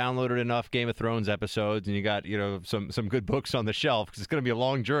you've downloaded enough Game of Thrones episodes and you got, some good books on the shelf because it's going to be a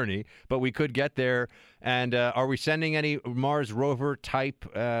long journey, but we could get there. And are we sending any Mars rover type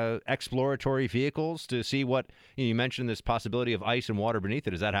exploratory vehicles to see what, you mentioned this possibility of ice and water beneath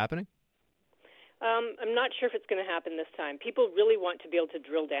it. Is that happening? I'm not sure if it's going to happen this time. People really want to be able to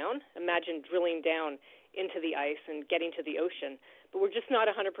drill down. Imagine drilling down into the ice and getting to the ocean. But we're just not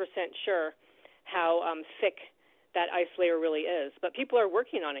 100% sure how thick that ice layer really is. But people are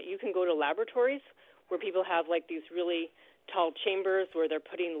working on it. You can go to laboratories where people have like these really tall chambers where they're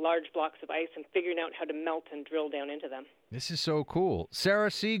putting large blocks of ice and figuring out how to melt and drill down into them. This is so cool.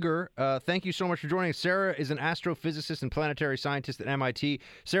 Sarah Seeger, thank you so much for joining us. Sarah is an astrophysicist and planetary scientist at MIT.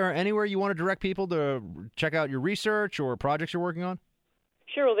 Sarah, anywhere you want to direct people to check out your research or projects you're working on?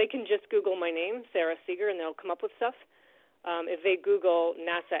 Sure. Well, they can just Google my name, Sarah Seeger, and they'll come up with stuff. If they Google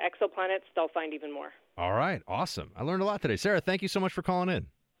NASA exoplanets, they'll find even more. All right. Awesome. I learned a lot today. Sarah, thank you so much for calling in.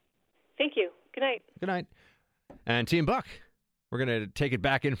 Thank you. Good night. Good night. And Team Buck, we're going to take it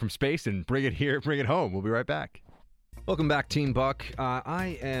back in from space and bring it here, bring it home. We'll be right back. Welcome back, Team Buck.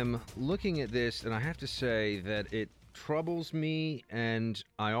 I am looking at this, and I have to say that it troubles me, and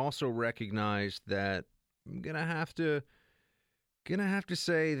I also recognize that I'm going to have to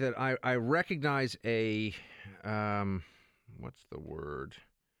say that I recognize a, what's the word?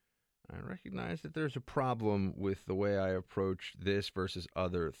 I recognize that there's a problem with the way I approach this versus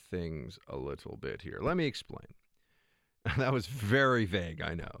other things a little bit here. Let me explain. That was very vague,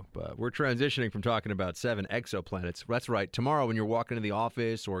 I know, but we're transitioning from talking about 7 exoplanets. That's right. Tomorrow when you're walking to the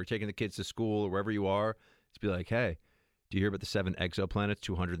office or taking the kids to school or wherever you are, it's be like, hey, do you hear about the 7 exoplanets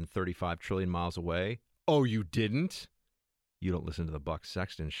 235 trillion miles away? Oh, you didn't? You don't listen to the Buck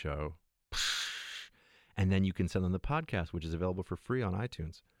Sexton Show. And then you can send them the podcast, which is available for free on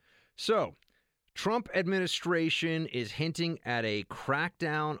iTunes. So, Trump administration is hinting at a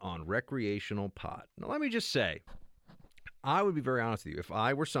crackdown on recreational pot. Now, let me just say, I would be very honest with you. If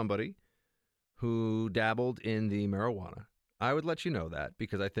I were somebody who dabbled in the marijuana, I would let you know that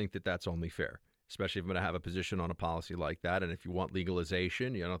because I think that that's only fair, especially if I'm going to have a position on a policy like that. And if you want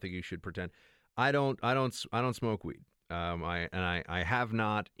legalization, I don't think you should pretend. I don't smoke weed. I have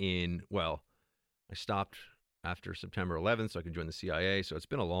not I stopped after September 11th so I could join the CIA. So it's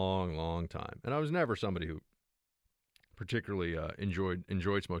been a long, long time. And I was never somebody who particularly enjoyed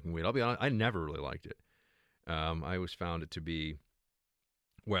smoking weed. I'll be honest, I never really liked it. I always found it to be,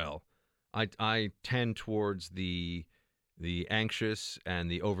 I tend towards the anxious and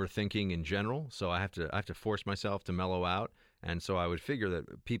the overthinking in general. So I have to force myself to mellow out. And so I would figure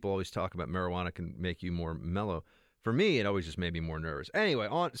that people always talk about marijuana can make you more mellow. For me, it always just made me more nervous. Anyway,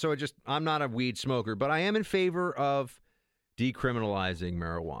 I'm not a weed smoker, but I am in favor of decriminalizing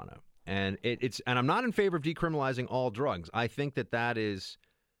marijuana. And and I'm not in favor of decriminalizing all drugs. I think that is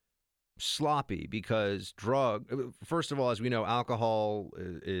sloppy because first of all, as we know, alcohol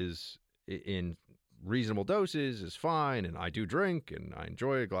is in reasonable doses is fine. And I do drink and I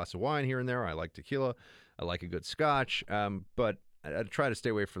enjoy a glass of wine here and there. I like tequila. I like a good scotch. But I try to stay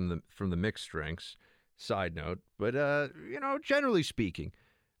away from the mixed drinks. Side note, but generally speaking,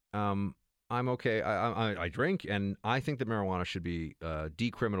 I'm okay. I drink, and I think that marijuana should be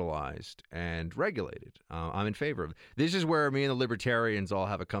decriminalized and regulated. I'm in favor of it. This is where me and the libertarians all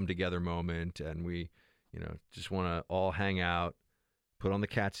have a come together moment, and we, just want to all hang out, put on the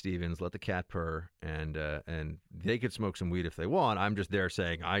Cat Stevens, let the cat purr, and they could smoke some weed if they want. I'm just there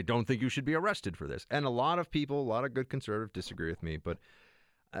saying I don't think you should be arrested for this. And a lot of people, a lot of good conservatives disagree with me, but.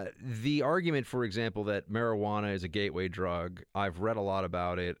 The argument, for example, that marijuana is a gateway drug, I've read a lot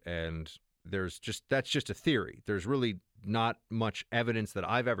about it, and that's just a theory. There's really not much evidence that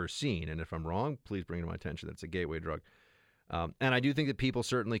I've ever seen, and if I'm wrong, please bring to my attention that it's a gateway drug. And I do think that people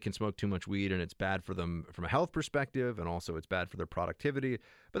certainly can smoke too much weed, and it's bad for them from a health perspective, and also it's bad for their productivity.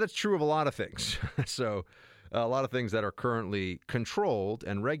 But that's true of a lot of things. So a lot of things that are currently controlled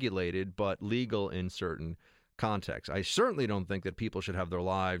and regulated, but legal in certain contexts. I certainly don't think that people should have their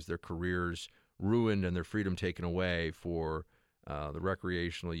lives, their careers ruined, and their freedom taken away for the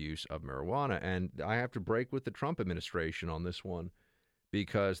recreational use of marijuana. And I have to break with the Trump administration on this one,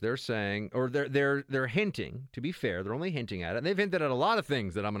 because they're saying, or they're hinting, to be fair, they're only hinting at it. And they've hinted at a lot of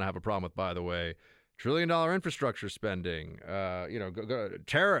things that I'm going to have a problem with, by the way. $1 trillion infrastructure spending,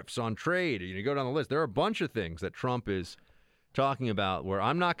 tariffs on trade. You go down the list. There are a bunch of things that Trump is talking about where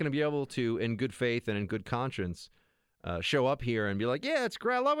I'm not going to be able to, in good faith and in good conscience, show up here and be like, yeah, it's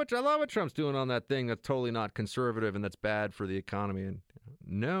great. I love what Trump's doing on that thing that's totally not conservative and that's bad for the economy. And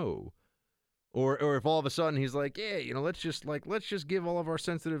no. Or if all of a sudden he's like, yeah, let's just give all of our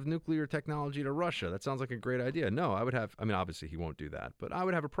sensitive nuclear technology to Russia. That sounds like a great idea. No, obviously he won't do that, but I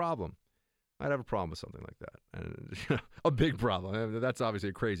would have a problem. I'd have a problem with something like that. And a big problem. That's obviously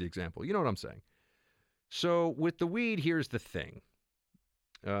a crazy example. You know what I'm saying? So with the weed, here's the thing.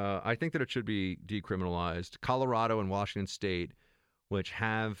 I think that it should be decriminalized. Colorado and Washington State, which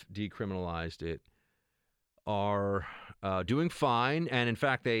have decriminalized it, are doing fine. And in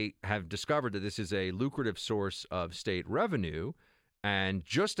fact, they have discovered that this is a lucrative source of state revenue. And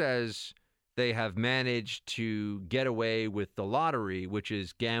just as they have managed to get away with the lottery, which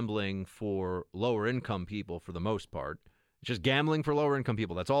is gambling for lower income people for the most part, it's just gambling for lower income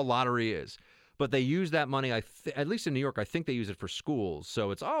people. That's all lottery is. But they use that money, at least in New York, I think they use it for schools.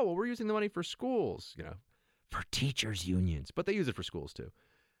 So it's, we're using the money for schools, for teachers' unions. But they use it for schools too.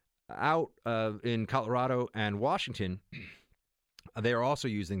 Out in Colorado and Washington, they are also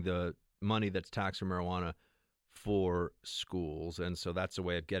using the money that's taxed for marijuana for schools. And so that's a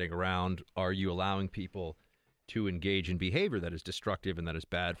way of getting around, are you allowing people to engage in behavior that is destructive and that is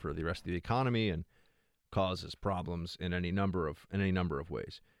bad for the rest of the economy and causes problems in any number of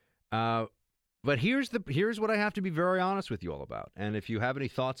ways. But here's what I have to be very honest with you all about. And if you have any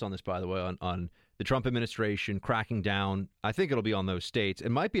thoughts on this, by the way, on the Trump administration cracking down, I think it'll be on those states. It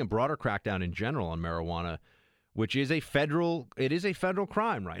might be a broader crackdown in general on marijuana, which is a federal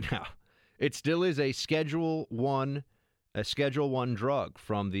crime right now. It still is a Schedule I drug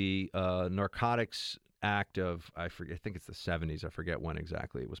from the Narcotics Act of, I think it's the 70s. I forget when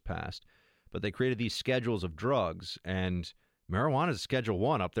exactly it was passed. But they created these schedules of drugs, and marijuana is Schedule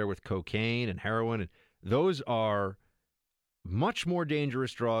I, up there with cocaine and heroin. And those are much more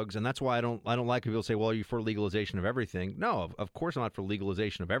dangerous drugs, and that's why I don't like people say, well, are you for legalization of everything? No, of course I'm not for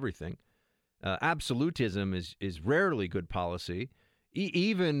legalization of everything. Absolutism is rarely good policy.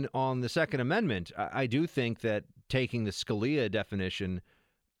 Even on the Second Amendment, I do think that taking the Scalia definition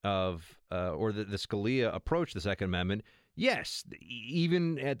of, or the Scalia approach to the Second Amendment, yes,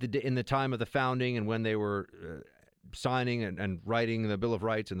 even in the time of the founding and when they were signing and writing the Bill of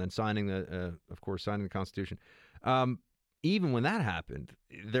Rights and then signing the Constitution, even when that happened,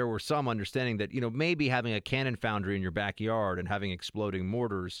 there were some understanding that, maybe having a cannon foundry in your backyard and having exploding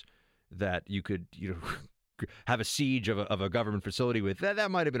mortars that you could, have a siege of a government facility with, that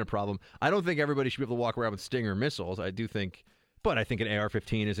might have been a problem. I don't think everybody should be able to walk around with Stinger missiles. I think an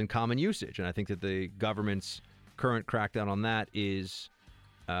AR-15 is in common usage, and I think that the government's current crackdown on that is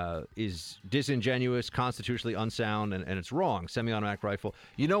disingenuous, constitutionally unsound, and it's wrong. Semi-automatic rifle.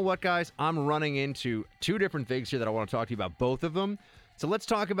 You know what, guys? I'm running into two different things here that I want to talk to you about, both of them. So let's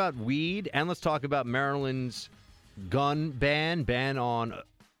talk about weed, and let's talk about Maryland's gun ban on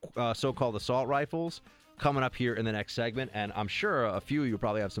so-called assault rifles, coming up here in the next segment, and I'm sure a few of you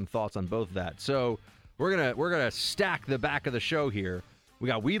probably have some thoughts on both of that. So we're gonna stack the back of the show here. We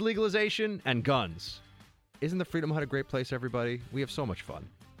got weed legalization and guns. Isn't the Freedom Hut a great place, everybody? We have so much fun.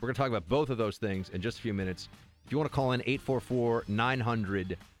 We're gonna talk about both of those things in just a few minutes. If you want to call in,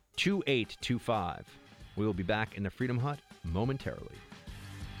 844-900-2825. We will be back in the Freedom Hut momentarily.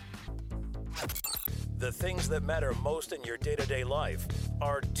 The things that matter most in your day-to-day life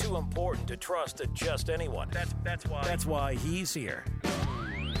are too important to trust to just anyone. That's why he's here.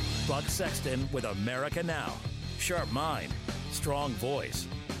 Buck Sexton with America Now. Sharp mind, strong voice.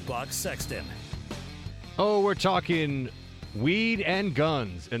 Buck Sexton. Oh, we're talking weed and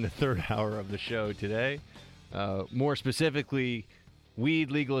guns in the third hour of the show today. More specifically,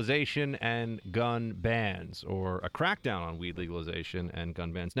 weed legalization and gun bans, or a crackdown on weed legalization and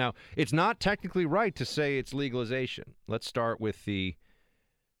gun bans. Now, it's not technically right to say it's legalization. Let's start with the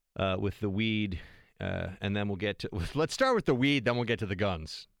weed, and then we'll get to. Let's start with the weed, then we'll get to the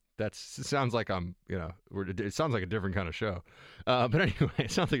guns. it sounds like it sounds like a different kind of show. But anyway,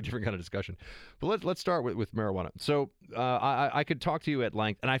 it sounds like a different kind of discussion. But let's start with marijuana. So I could talk to you at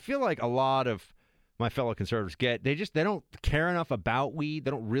length, and I feel like a lot of my fellow conservatives they don't care enough about weed.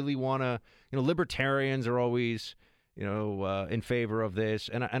 They don't really want to. Libertarians are always in favor of this,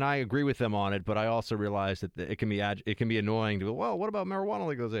 and I agree with them on it. But I also realize that it can be annoying to go, well, what about marijuana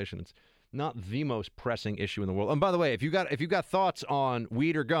legalization? It's not the most pressing issue in the world. And by the way, if you got thoughts on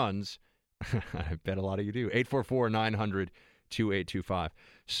weed or guns, I bet a lot of you do. 844-900-2825.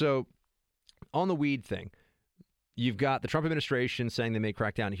 So on the weed thing, you've got the Trump administration saying they may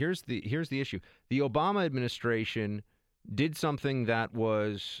crack down. Here's the issue. The Obama administration did something that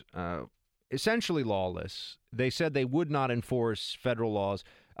was essentially lawless. They said they would not enforce federal laws.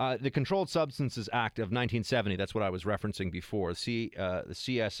 The Controlled Substances Act of 1970, that's what I was referencing before, the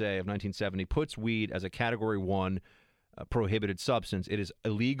CSA of 1970 puts weed as a Category 1 prohibited substance. It is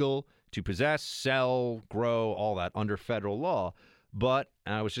illegal to possess, sell, grow, all that under federal law. But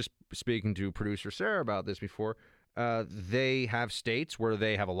I was just speaking to producer Sarah about this before. They have states where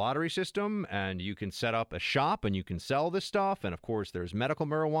they have a lottery system, and you can set up a shop and you can sell this stuff. And, of course, there's medical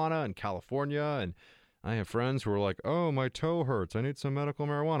marijuana in California, and I have friends who are like, oh, my toe hurts. I need some medical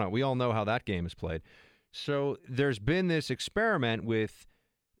marijuana. We all know how that game is played. So there's been this experiment with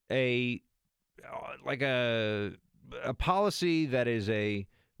a policy that is a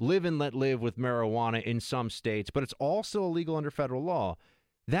live and let live with marijuana in some states, but it's also illegal under federal law.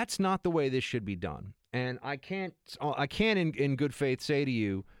 That's not the way this should be done. And I can't in good faith say to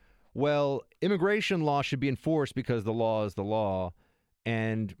you, well, immigration law should be enforced because the law is the law,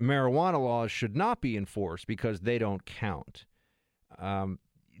 and marijuana laws should not be enforced because they don't count.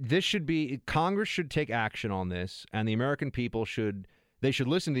 Congress should take action on this, and the American people should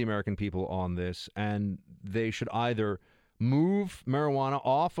listen to the American people on this, and they should either move marijuana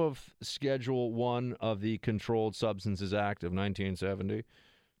off of Schedule 1 of the Controlled Substances Act of 1970,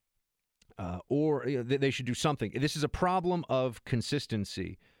 or they should do something. This is a problem of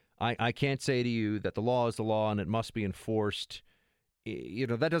consistency. I can't say to you that the law is the law and it must be enforced.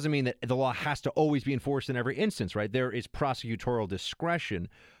 That doesn't mean that the law has to always be enforced in every instance, right? There is prosecutorial discretion,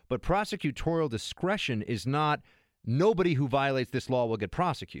 but prosecutorial discretion is not nobody who violates this law will get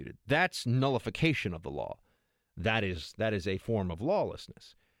prosecuted. That's nullification of the law. That is a form of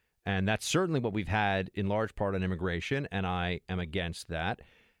lawlessness. And that's certainly what we've had in large part on immigration, and I am against that.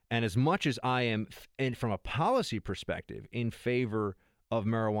 And as much as I am, from a policy perspective, in favor of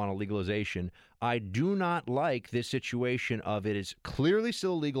marijuana legalization, I do not like this situation of it is clearly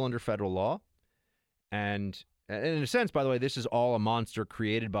still illegal under federal law. And in a sense, by the way, this is all a monster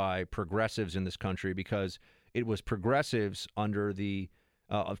created by progressives in this country, because it was progressives under the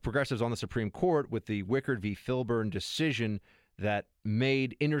progressives on the Supreme Court with the Wickard v. Filburn decision that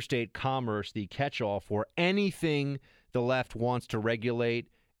made interstate commerce the catch-all for anything the left wants to regulate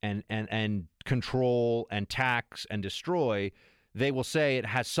and control and tax and destroy. They will say it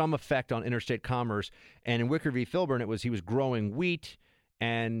has some effect on interstate commerce. And in Wickard v. Filburn, he was growing wheat,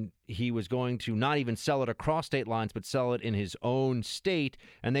 and he was going to not even sell it across state lines, but sell it in his own state.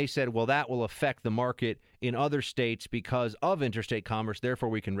 And they said, well, that will affect the market in other states because of interstate commerce. Therefore,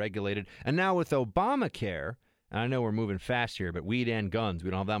 we can regulate it. And now with Obamacare, and I know we're moving fast here, but weed and guns,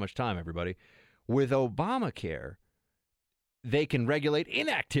 we don't have that much time, everybody. With Obamacare, they can regulate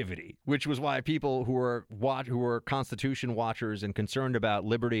inactivity, which was why people who were Constitution watchers and concerned about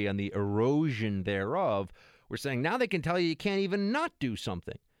liberty and the erosion thereof were saying now they can tell you can't even not do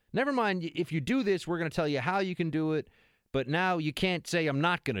something. Never mind, if you do this, we're going to tell you how you can do it, but now you can't say I'm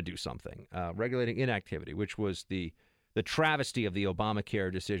not going to do something. Regulating inactivity, which was the travesty of the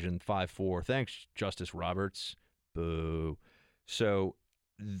Obamacare decision 5-4. Thanks, Justice Roberts. Boo. So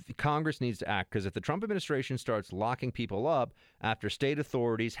Congress needs to act, because if the Trump administration starts locking people up after state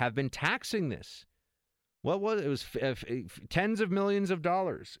authorities have been taxing this, it was tens of millions of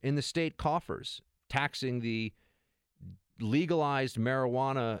dollars in the state coffers, taxing the legalized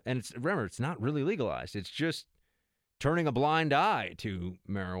marijuana. And remember, it's not really legalized. It's just turning a blind eye to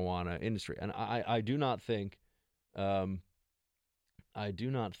marijuana industry. And I do not think that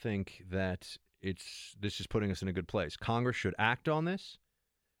this is putting us in a good place. Congress should act on this.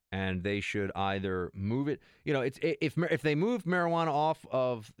 And they should either move it. If they move marijuana off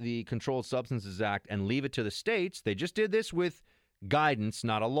of the Controlled Substances Act and leave it to the states, they just did this with guidance,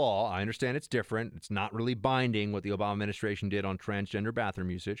 not a law. I understand it's different. It's not really binding what the Obama administration did on transgender bathroom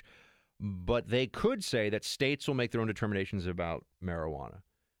usage. But they could say that states will make their own determinations about marijuana,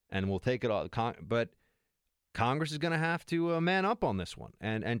 and we'll take it all. But Congress is going to have to man up on this one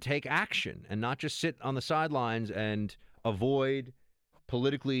and take action, and not just sit on the sidelines and avoid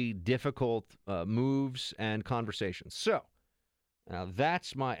politically difficult moves and conversations. So now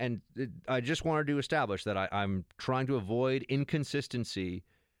that's I just wanted to establish that I'm trying to avoid inconsistency.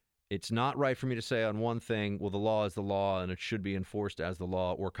 It's not right for me to say on one thing, well, the law is the law and it should be enforced as the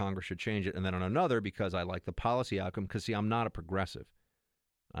law, or Congress should change it, and then on another because I like the policy outcome. Because, see, I'm not a progressive.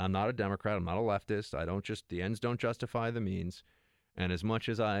 I'm not a Democrat. I'm not a leftist. The ends don't justify the means. And as much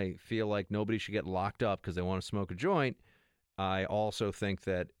as I feel like nobody should get locked up because they want to smoke a joint, I also think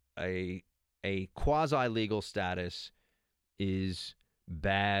that a quasi-legal status is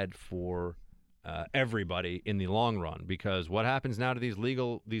bad for everybody in the long run, because what happens now to these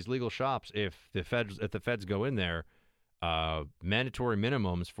legal shops if the feds go in there? Mandatory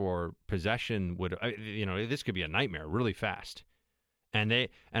minimums for possession would this could be a nightmare really fast, and then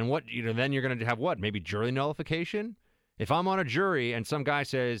you're going to have what, maybe jury nullification. If I'm on a jury and some guy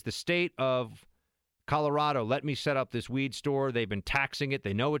says the state of Colorado let me set up this weed store, they've been taxing it,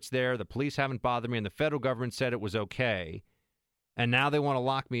 they know it's there, the police haven't bothered me, and the federal government said it was okay, and now they want to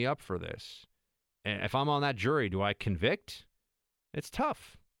lock me up for this. If I'm on that jury, do I convict? It's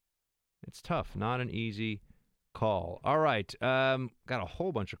tough. It's tough. Not an easy call. All right. Got a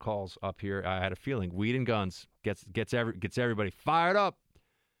whole bunch of calls up here. I had a feeling weed and guns gets everybody fired up.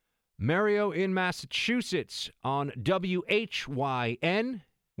 Mario in Massachusetts on WHYN.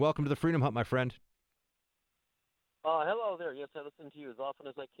 Welcome to the Freedom Hut, my friend. Hello there. Yes, I listen to you as often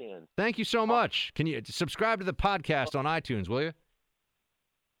as I can. Thank you so much. Can you subscribe to the podcast on iTunes, will you?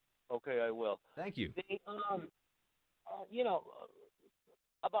 Okay, I will. Thank you.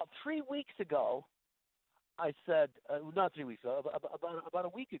 About 3 weeks ago, I said, not 3 weeks ago, about a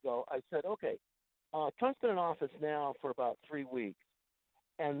week ago, I said, okay, Trump's been in office now for about 3 weeks,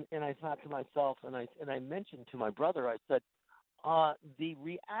 and I thought to myself, and I mentioned to my brother, I said, the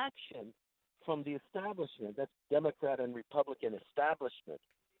reaction from the establishment, that's Democrat and Republican establishment,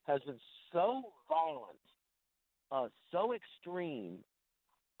 has been so violent, so extreme,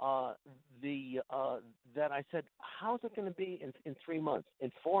 that I said, how's it going to be in 3 months,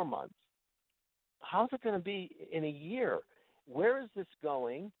 in 4 months? How's it going to be in a year? Where is this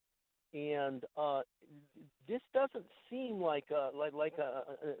going? And this doesn't seem like a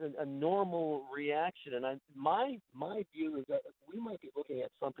normal reaction. And my view is that we might be looking at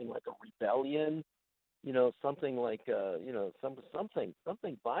something like a rebellion, something like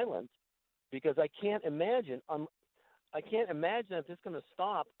something violent, because I can't imagine that this is going to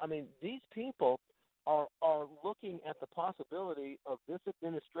stop. I mean, these people are looking at the possibility of this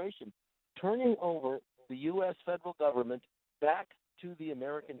administration turning over the U.S. federal government back to the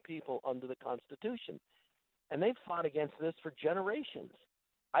American people under the Constitution. And they've fought against this for generations.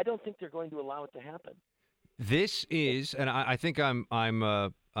 I don't think they're going to allow it to happen. This is, and I think I'm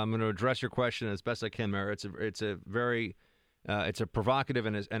going to address your question as best I can, Mayor. It's a provocative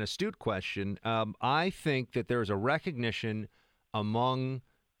and astute question. I think that there's a recognition among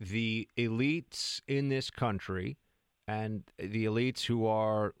the elites in this country and the elites who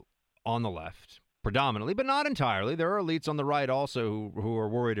are on the left, predominantly, but not entirely. There are elites on the right also who are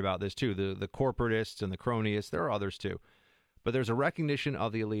worried about this too, the corporatists and the cronyists. There are others too. But there's a recognition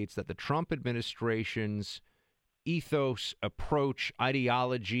of the elites that the Trump administration's ethos, approach,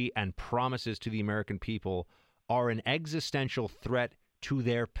 ideology, and promises to the American people are an existential threat to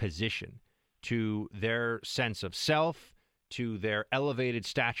their position, to their sense of self, to their elevated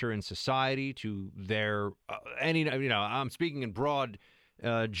stature in society, to their I'm speaking in broad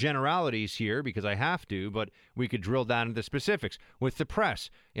generalities here because I have to, but we could drill down into the specifics. With the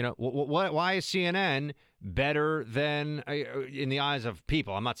press, why is CNN better than, in the eyes of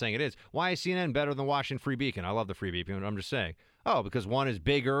people, I'm not saying it is, why is CNN better than the Washington Free Beacon? I love the Free Beacon, I'm just saying. Oh, because one is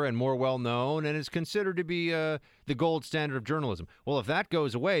bigger and more well-known and is considered to be the gold standard of journalism. Well, if that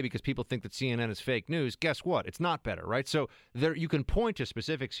goes away because people think that CNN is fake news, guess what? It's not better, right? So there, you can point to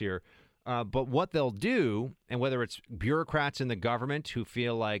specifics here, but what they'll do, and whether it's bureaucrats in the government who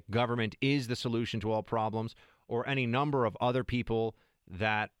feel like government is the solution to all problems, or any number of other people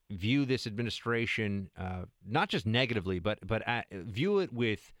that view this administration not just negatively, but view it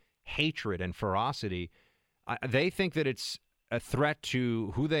with hatred and ferocity, they think that it's a threat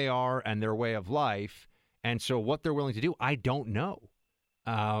to who they are and their way of life. And so what they're willing to do, I don't know.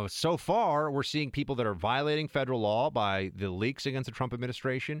 So far, we're seeing people that are violating federal law by the leaks against the Trump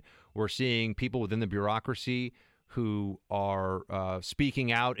administration. We're seeing people within the bureaucracy who are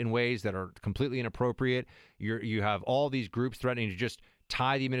speaking out in ways that are completely inappropriate. You have all these groups threatening to just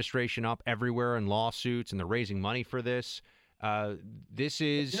tie the administration up everywhere in lawsuits, and they're raising money for this. This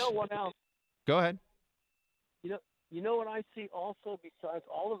is... You know what else? Go ahead. You know what I see also besides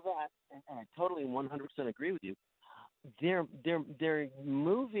all of that, and I totally 100% agree with you, they're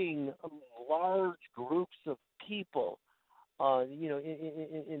moving large groups of people,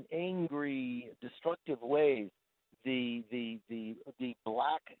 in angry, destructive ways. The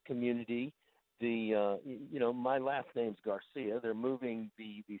black community, my last name's Garcia. They're moving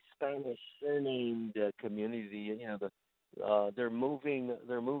the Spanish surnamed community. They're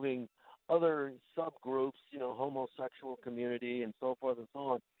moving other subgroups, homosexual community and so forth and so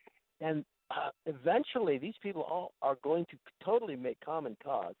on. And eventually, these people all are going to totally make common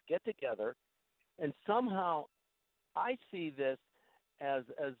cause, get together, and somehow, I see this as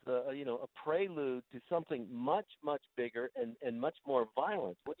a prelude to something much bigger and much more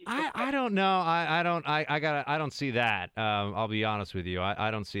violent. What do you think? I don't know. I don't see that. I'll be honest with you.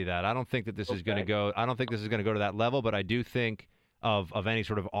 I don't see that. I don't think that this is going to go. I don't think this is going to go to that level. But I do think of any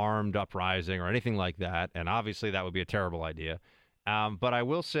sort of armed uprising or anything like that. And obviously, that would be a terrible idea. But I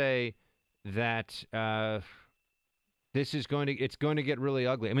will say that it's going to get really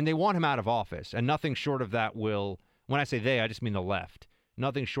ugly. I mean, they want him out of office, and nothing short of that will. When I say they, I just mean the left.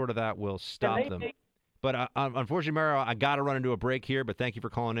 Nothing short of that will stop them. But unfortunately, Mario, I got to run into a break here. But thank you for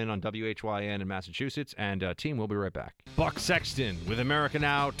calling in on WHYN in Massachusetts. And team, we'll be right back. Buck Sexton with America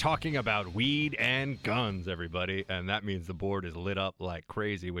Now, talking about weed and guns, everybody. And that means the board is lit up like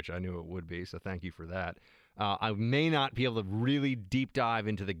crazy, which I knew it would be. So thank you for that. I may not be able to really deep dive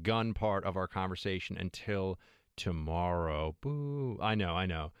into the gun part of our conversation until tomorrow. Boo! I know.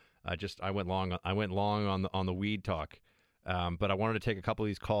 I went long on the weed talk, but I wanted to take a couple of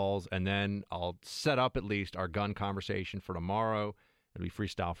these calls, and then I'll set up at least our gun conversation for tomorrow. It'll be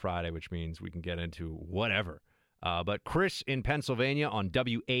Freestyle Friday, which means we can get into whatever. But Chris in Pennsylvania on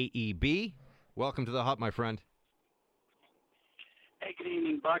WAEB, welcome to the hut, my friend. Hey, good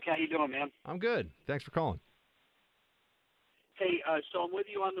evening, Buck. How you doing, man? I'm good. Thanks for calling. Hey, so I'm with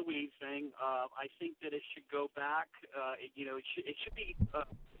you on the weed thing. I think that it should go back. It should be.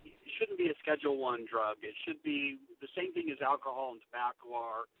 It shouldn't be a Schedule I drug. It should be the same thing as alcohol and tobacco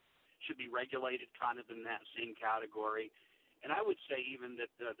are. Should be regulated kind of in that same category. And I would say even that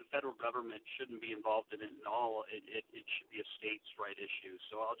the federal government shouldn't be involved in it at all. It should be a states' right issue.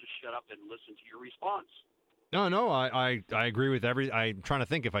 So I'll just shut up and listen to your response. No, I agree with I'm trying to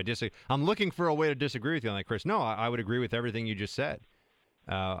think if I disagree. I'm looking for a way to disagree with you on that, Chris. No, I would agree with everything you just said.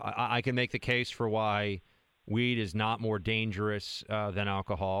 I can make the case for why weed is not more dangerous than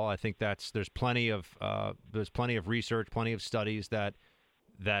alcohol. I think there's plenty of research, plenty of studies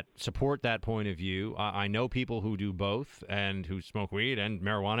that support that point of view. I know people who do both and who smoke weed and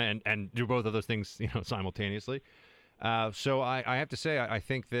marijuana and do both of those things simultaneously. So I have to say, I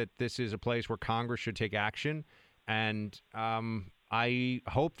think that this is a place where Congress should take action, and I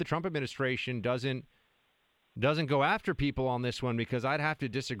hope the Trump administration doesn't go after people on this one, because I'd have to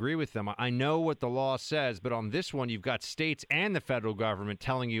disagree with them. I know what the law says, but on this one, you've got states and the federal government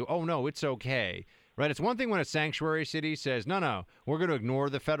telling you, oh, no, it's okay. Right? It's one thing when a sanctuary city says, no, we're going to ignore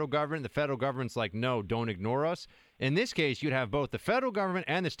the federal government. The federal government's like, no, don't ignore us. In this case, you'd have both the federal government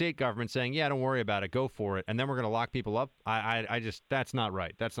and the state government saying, yeah, don't worry about it. Go for it. And then we're going to lock people up. That's not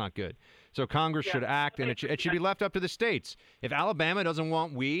right. That's not good. So Congress should act, and it should be left up to the states. If Alabama doesn't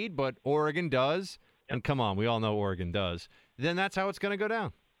want weed, but Oregon does, and come on, we all know Oregon does, then that's how it's going to go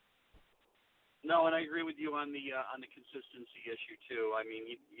down. No, and I agree with you on the consistency issue too. I mean,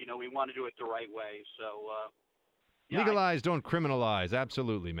 we want to do it the right way. So legalize, don't criminalize.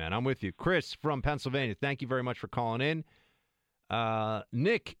 Absolutely, man. I'm with you. Chris from Pennsylvania, thank you very much for calling in.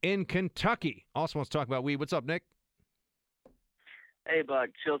 Nick in Kentucky also wants to talk about weed. What's up, Nick? Hey, Bug.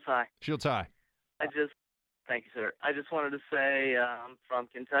 Shields High. Shields High. Thank you, sir. I just wanted to say I'm from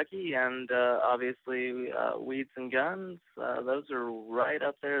Kentucky, and obviously weeds and guns, those are right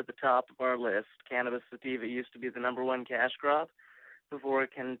up there at the top of our list. Cannabis sativa used to be the #1 cash crop before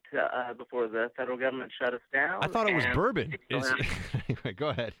the federal government shut us down. I thought it was bourbon. Anyway, go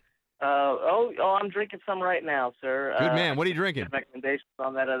ahead. I'm drinking some right now, sir. Good man. What are you drinking? Recommendations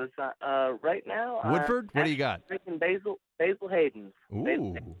on that other side. Right now, Woodford? What do you got? Drinking Basil Hayden's. Ooh.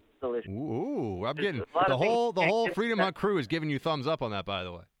 Basil Hayden's. Delicious. Ooh, I'm getting the whole Freedom Hut crew is giving you thumbs up on that, by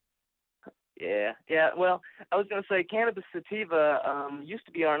the way. Yeah. Well, I was going to say cannabis sativa used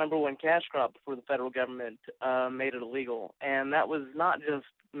to be our #1 cash crop before the federal government made it illegal, and that was not just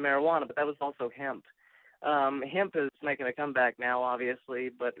marijuana, but that was also hemp. Hemp is making a comeback now, obviously,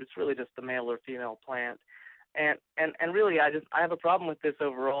 but it's really just the male or female plant. And really, I have a problem with this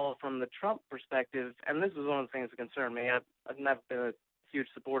overall from the Trump perspective, and this is one of the things that concern me. I've never been a huge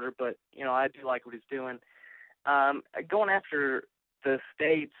supporter, but I do like what he's doing. Going after the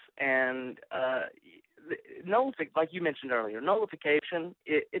states and like you mentioned earlier, nullification.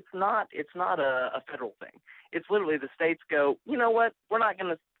 It's not a federal thing. It's literally the states go, you know what? We're not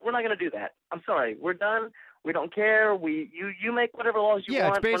gonna do that. I'm sorry, we're done. We don't care. You make whatever laws you want. Yeah,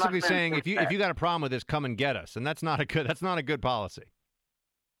 it's basically We're not saying if you that. got a problem with this, come and get us, and that's not a good policy.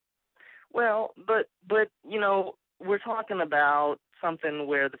 Well, but we're talking about something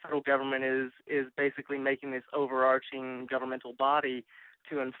where the federal government is basically making this overarching governmental body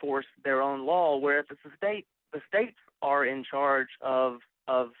to enforce their own law, whereas the states are in charge of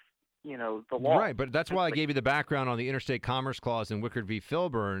the law. Right, but that's why I gave you the background on the Interstate Commerce Clause in Wickard v.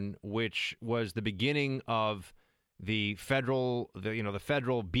 Filburn, which was the beginning of the federal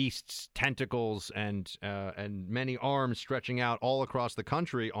beast's tentacles and many arms stretching out all across the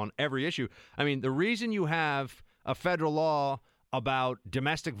country on every issue. I mean, the reason you have a federal law about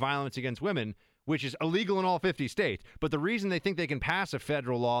domestic violence against women, which is illegal in all 50 states, but the reason they think they can pass a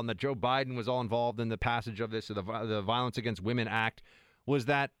federal law and that Joe Biden was all involved in the passage of this, the Violence Against Women Act, was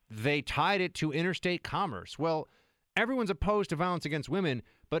that they tied it to interstate commerce. Well, everyone's opposed to violence against women,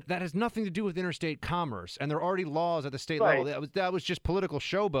 but that has nothing to do with interstate commerce. And there are already laws at the state level. That was just political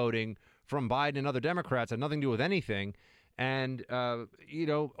showboating from Biden and other Democrats. Had nothing to do with anything. And,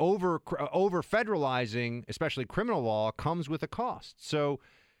 over federalizing, especially criminal law, comes with a cost. So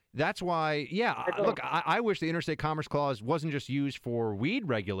that's why, look, I wish the Interstate Commerce Clause wasn't just used for weed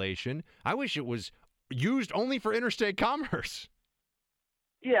regulation. I wish it was used only for interstate commerce.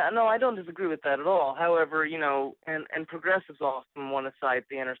 Yeah, no, I don't disagree with that at all. However, and progressives often want to cite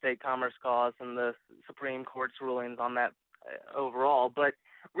the Interstate Commerce Clause and the Supreme Court's rulings on that overall. But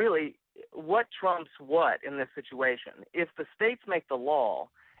really, what trumps what in this situation? If the states make the law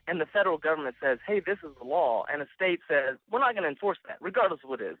and the federal government says, hey, this is the law, and a state says, we're not going to enforce that, regardless of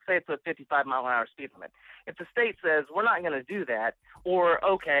what it is. Say it's a 55-mile-an-hour speed limit. If the state says, we're not going to do that, or,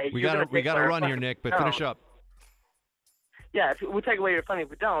 okay, we got to run here, Nick, but finish up. Yeah, if we take away your funding,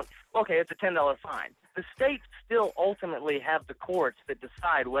 if we don't, okay, it's a $10 fine. The states still ultimately have the courts that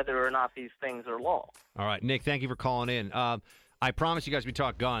decide whether or not these things are law. All right, Nick, thank you for calling in. I promised you guys we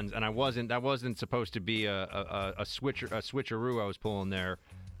talk guns, and that wasn't supposed to be a switcheroo I was pulling there.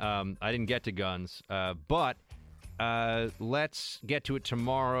 I didn't get to guns, but let's get to it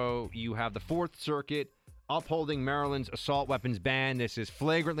tomorrow. You have the Fourth Circuit upholding Maryland's assault weapons ban. This is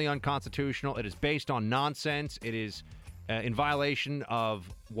flagrantly unconstitutional. It is based on nonsense. It is in violation of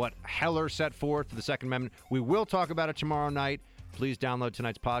what Heller set forth for the Second Amendment. We will talk about it tomorrow night. Please download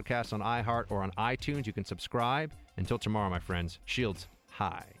tonight's podcast on iHeart or on iTunes. You can subscribe. Until tomorrow, my friends, shields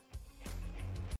high.